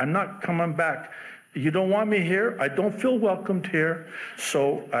get it. I'm not coming back. You don't want me here. I don't feel welcomed here.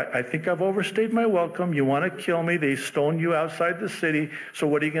 So I think I've overstayed my welcome. You want to kill me. They stone you outside the city. So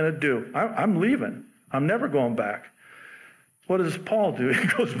what are you going to do? I'm leaving. I'm never going back. What does Paul do? He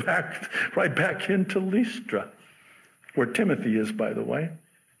goes right back into Lystra, where Timothy is, by the way.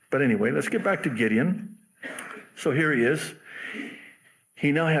 But anyway, let's get back to Gideon. So here he is.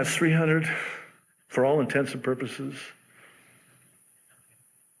 He now has 300, for all intents and purposes,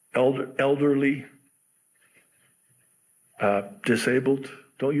 elderly, disabled.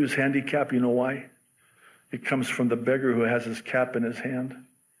 Don't use handicap. You know why? It comes from the beggar who has his cap in his hand.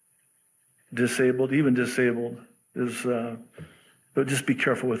 Disabled, even disabled, is, but just be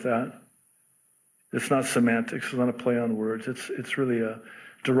careful with that. It's not semantics. It's not a play on words. It's really a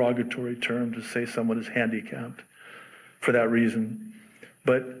derogatory term to say someone is handicapped for that reason.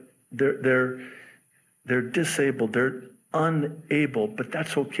 But they're disabled. They're unable. But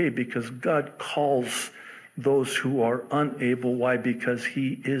that's okay, because God calls those who are unable. Why? Because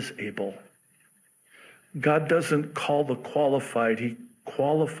he is able. God doesn't call the qualified. He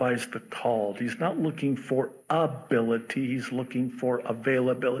qualifies the called. He's not looking for ability. He's looking for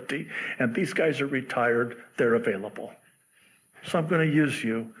availability. And these guys are retired. They're available. So I'm going to use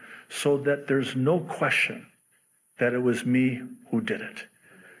you so that there's no question that it was me who did it.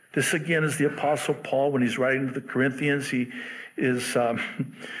 This again is the Apostle Paul when he's writing to the Corinthians. He is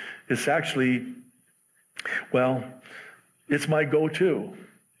it's actually, well, it's my go-to,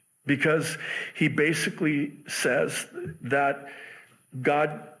 because he basically says that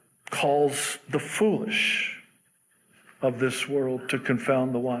God calls the foolish of this world to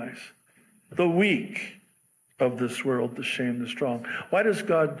confound the wise, the weak of this world to shame the strong. Why does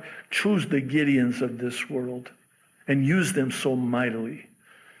God choose the Gideons of this world and use them so mightily?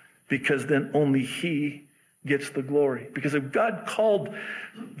 Because then only he gets the glory. Because if God called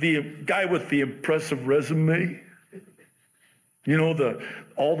the guy with the impressive resume, you know,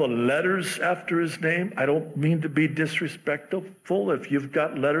 all the letters after his name, I don't mean to be disrespectful. If you've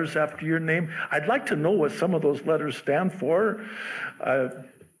got letters after your name, I'd like to know what some of those letters stand for.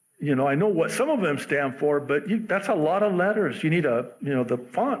 You know, I know what some of them stand for, but that's a lot of letters. You need the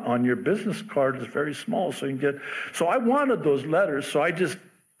font on your business card is very small, so you can get. So I wanted those letters, so I just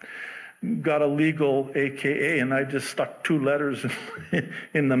got a legal AKA, and I just stuck 2 letters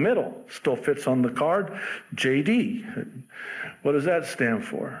in the middle. Still fits on the card. JD. What does that stand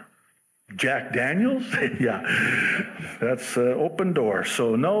for? Jack Daniels? Yeah, that's open door.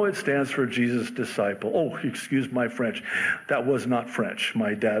 So no, it stands for Jesus disciple. Oh, excuse my French. That was not French.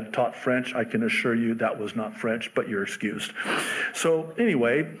 My dad taught French. I can assure you that was not French, but you're excused. So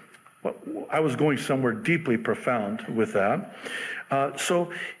anyway, I was going somewhere deeply profound with that.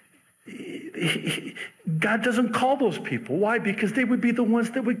 God doesn't call those people. Why? Because they would be the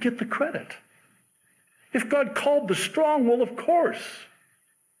ones that would get the credit. If God called the strong, well, of course.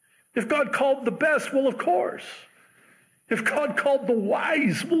 If God called the best, well, of course. If God called the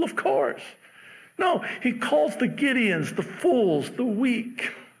wise, well, of course. No, he calls the Gideons, the fools, the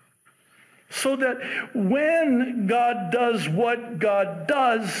weak. So that when God does what God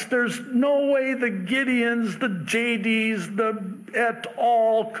does, there's no way the Gideons, the JDs, the et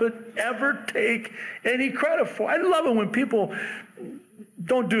al. Could ever take any credit for. I love it when people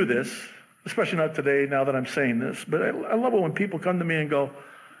don't do this, especially not today now that I'm saying this, but I love it when people come to me and go,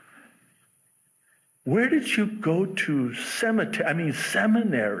 "Where did you go to seminary?"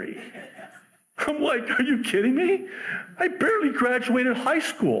 I'm like, are you kidding me? I barely graduated high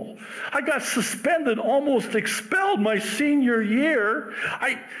school. I got suspended, almost expelled my senior year.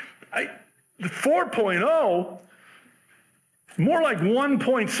 The 4.0, more like 1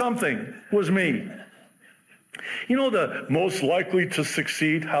 point something was me. You know, the most likely to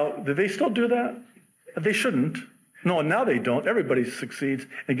succeed, do they still do that? They shouldn't. No, now they don't. Everybody succeeds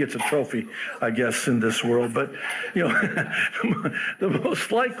and gets a trophy, I guess, in this world. But, you know, the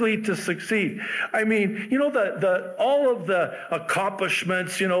most likely to succeed. I mean, you know, all of the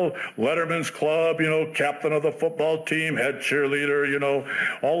accomplishments, you know, Letterman's Club, you know, captain of the football team, head cheerleader, you know,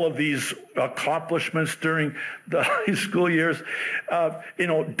 all of these accomplishments during the high school years, you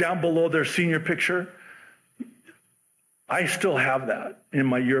know, down below their senior picture. I still have that in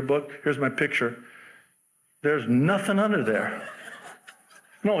my yearbook. Here's my picture. There's nothing under there.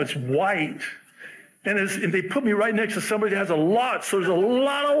 No, it's white. And they put me right next to somebody that has a lot, so there's a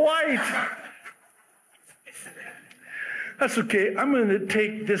lot of white. That's okay. I'm going to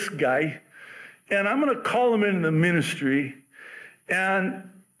take this guy, and I'm going to call him into the ministry, and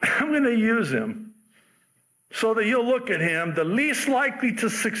I'm going to use him so that you'll look at him, the least likely to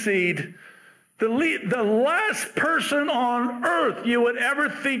succeed, the last person on earth you would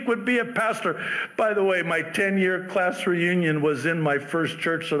ever think would be a pastor. By the way, my 10-year class reunion was in my first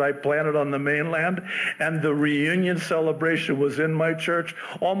church that I planted on the mainland, and the reunion celebration was in my church.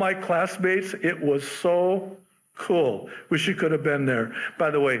 All my classmates, it was so cool. Wish you could have been there. By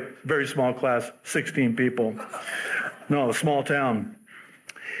the way, very small class, 16 people. No, a small town.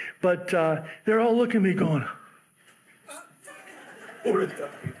 But they're all looking at me going,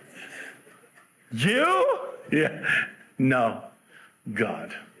 you? Yeah. No.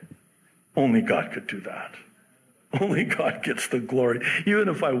 God. Only God could do that. Only God gets the glory. Even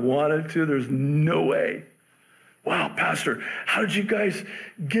if I wanted to, there's no way. Wow, Pastor, how did you guys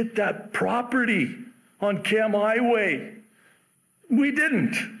get that property on Cam Highway? We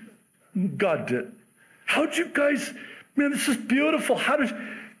didn't. God did. How'd you guys, man, this is beautiful. How did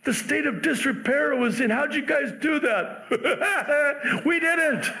the state of disrepair it was in? How'd you guys do that? We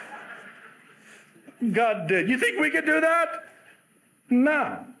didn't. God did. You think we could do that?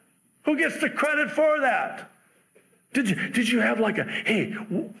 No. Who gets the credit for that? Did you have like hey,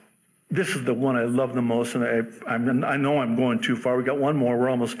 this is the one I love the most, and I know I'm going too far. We got one more. We're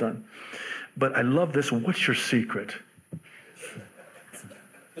almost done. But I love this one. What's your secret?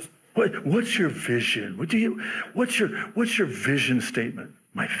 What's your vision? What's your vision statement?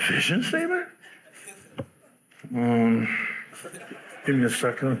 My vision statement? Give me a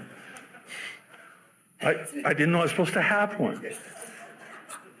second. I didn't know I was supposed to have one.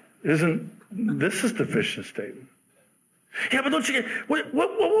 This is the vision statement? Yeah, but don't you get,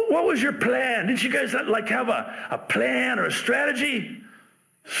 what was your plan? Didn't you guys like have a plan or a strategy?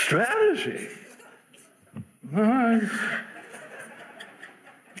 Strategy?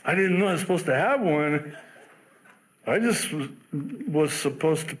 I didn't know I was supposed to have one. I just was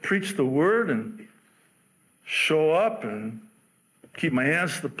supposed to preach the word and show up and keep my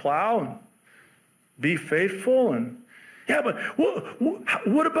hands to the plow and be faithful. And yeah, but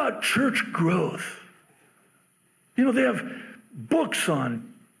what about church growth? You know, they have books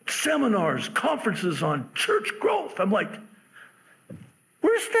on seminars, conferences on church growth. I'm like,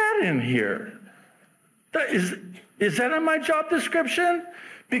 where's that in here? Is that in my job description?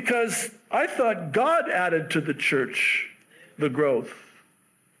 Because I thought God added to the church the growth,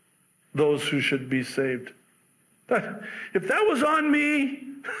 those who should be saved. If that was on me,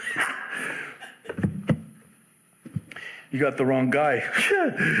 you got the wrong guy.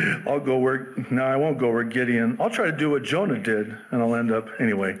 I won't go where Gideon. I'll try to do what Jonah did, and I'll end up,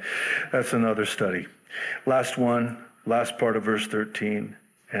 anyway, that's another study. Last one, last part of verse 13,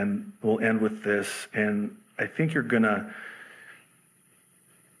 and we'll end with this, and I think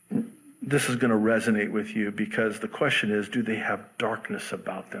this is going to resonate with you, because the question is, do they have darkness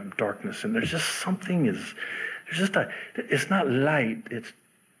about them? Darkness. And there's just something it's not light, it's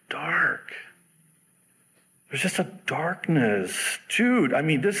dark. There's just a darkness. Dude, I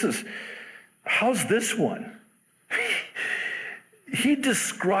mean, how's this one? He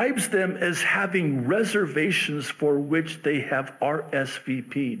describes them as having reservations for which they have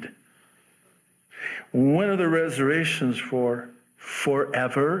RSVP'd. What are the reservations for?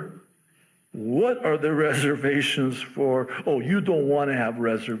 Forever. What are the reservations for? Oh, you don't want to have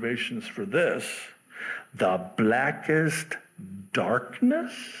reservations for this. The blackest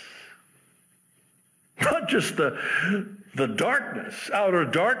darkness? Not just the darkness, outer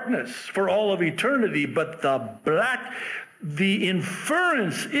darkness for all of eternity, but the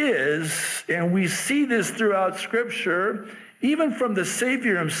inference is, and we see this throughout Scripture, even from the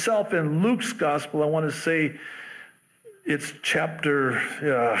Savior himself in Luke's gospel. I want to say it's chapter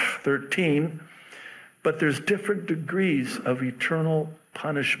 13, but there's different degrees of eternal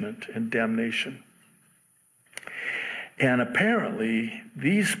punishment and damnation. And apparently,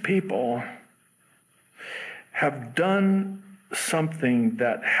 these people have done something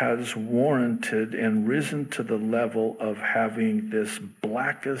that has warranted and risen to the level of having this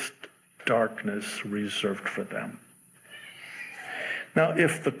blackest darkness reserved for them. Now,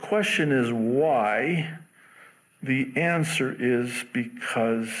 if the question is why, the answer is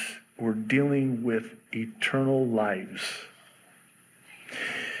because we're dealing with eternal lives.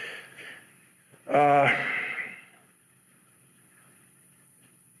 I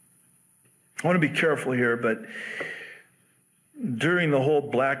want to be careful here, but during the whole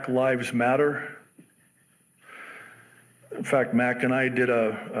Black Lives Matter, in fact, Mac and I did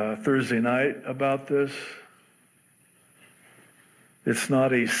a Thursday night about this. It's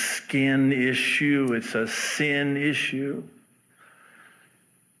not a skin issue, it's a sin issue.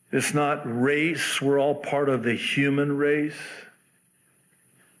 It's not race, we're all part of the human race.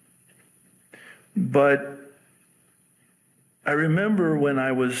 But I remember when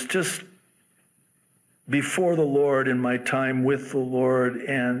I was just before the Lord in my time with the Lord,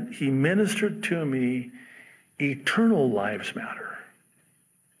 and he ministered to me, eternal lives matter.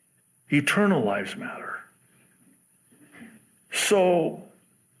 Eternal lives matter. So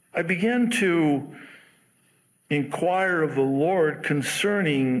I began to inquire of the Lord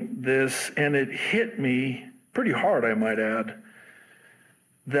concerning this, and it hit me pretty hard, I might add,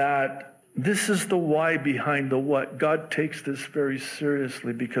 that this is the why behind the what. God takes this very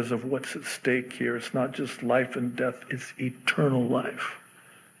seriously because of what's at stake here. It's not just life and death, it's eternal life.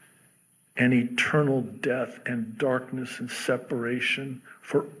 And eternal death and darkness and separation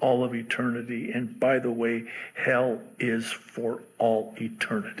for all of eternity. And by the way, hell is for all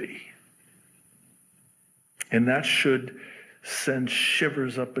eternity. And that should send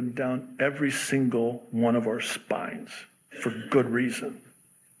shivers up and down every single one of our spines for good reason.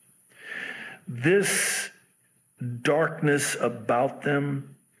 This darkness about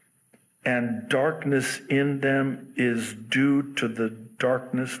them and darkness in them is due to the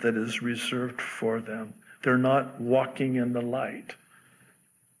darkness that is reserved for them. They're not walking in the light.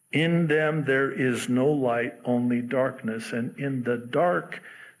 In them there is no light, only darkness, and in the dark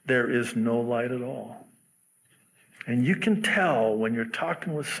there is no light at all. And you can tell when you're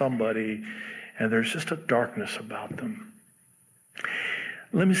talking with somebody and there's just a darkness about them.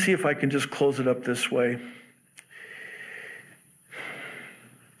 Let me see if I can just close it up this way.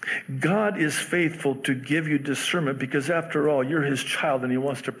 God is faithful to give you discernment because after all, you're his child and he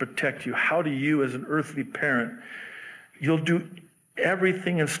wants to protect you. How do you as an earthly parent, you'll do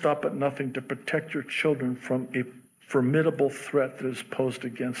everything and stop at nothing to protect your children from a formidable threat that is posed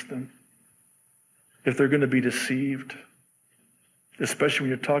against them. If they're going to be deceived, especially when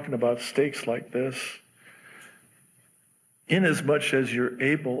you're talking about stakes like this, inasmuch as you're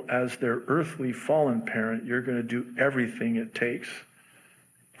able as their earthly fallen parent, you're going to do everything it takes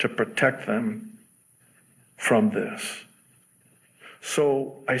to protect them from this.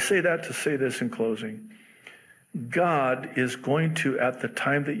 So I say that to say this in closing. God is going to, at the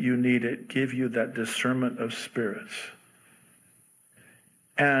time that you need it, give you that discernment of spirits.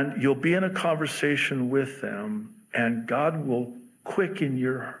 And you'll be in a conversation with them, and God will quicken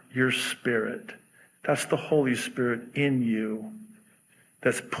your spirit. That's the Holy Spirit in you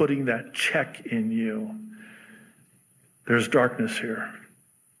that's putting that check in you. There's darkness here.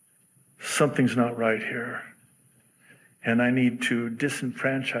 Something's not right here. And I need to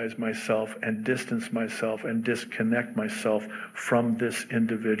disenfranchise myself and distance myself and disconnect myself from this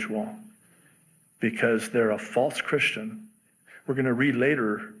individual because they're a false Christian. We're going to read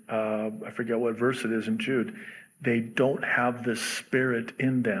later, I forget what verse it is in Jude. They don't have the Spirit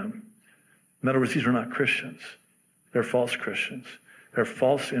in them. In other words, these are not Christians. They're false Christians. They're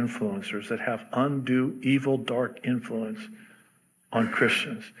false influencers that have undue, evil, dark influence on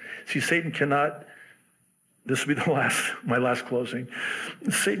Christians. See, Satan cannot, this will be my last closing.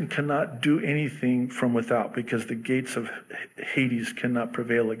 Satan cannot do anything from without because the gates of Hades cannot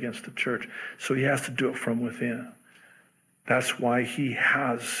prevail against the church. So he has to do it from within. That's why he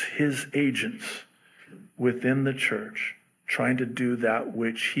has his agents within the church trying to do that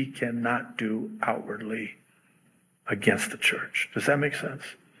which he cannot do outwardly against the church. Does that make sense?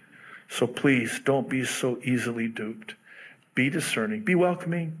 So please don't be so easily duped. Be discerning, be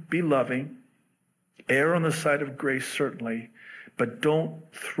welcoming, be loving, err on the side of grace certainly, but don't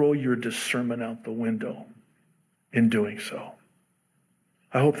throw your discernment out the window in doing so.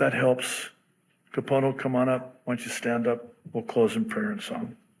 I hope that helps. Capono, come on up. Why don't you stand up? We'll close in prayer and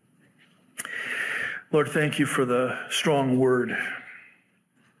song. Lord, thank you for the strong word.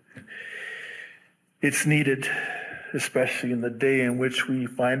 It's needed, especially in the day in which we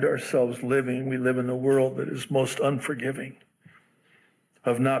find ourselves living. We live in a world that is most unforgiving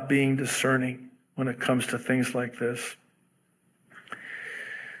of not being discerning when it comes to things like this.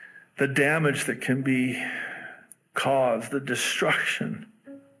 The damage that can be caused, the destruction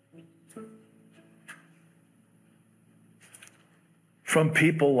from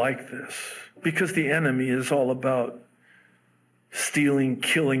people like this, because the enemy is all about stealing,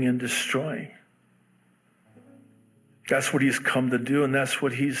 killing, and destroying. That's what he's come to do, and that's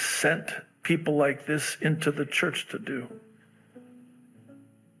what he's sent people like this into the church to do.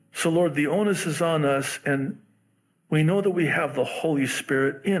 So, Lord, the onus is on us, and we know that we have the Holy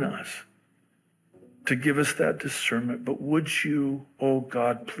Spirit in us to give us that discernment. But would you, oh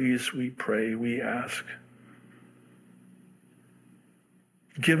God, please, we pray, we ask,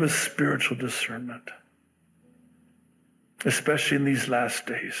 give us spiritual discernment, especially in these last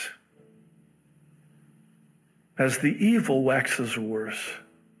days. As the evil waxes worse,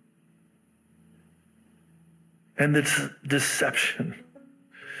 and its deception,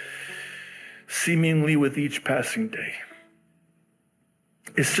 seemingly with each passing day,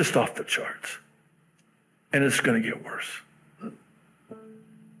 it's just off the charts, and it's going to get worse.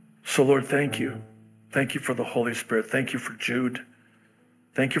 So, Lord, thank you. Thank you for the Holy Spirit. Thank you for Jude.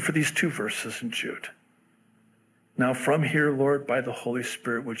 Thank you for these 2 verses in Jude. Now from here, Lord, by the Holy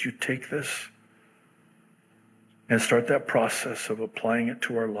Spirit, would you take this and start that process of applying it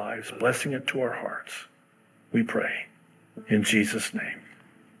to our lives, blessing it to our hearts. We pray in Jesus' name.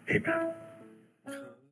 Amen.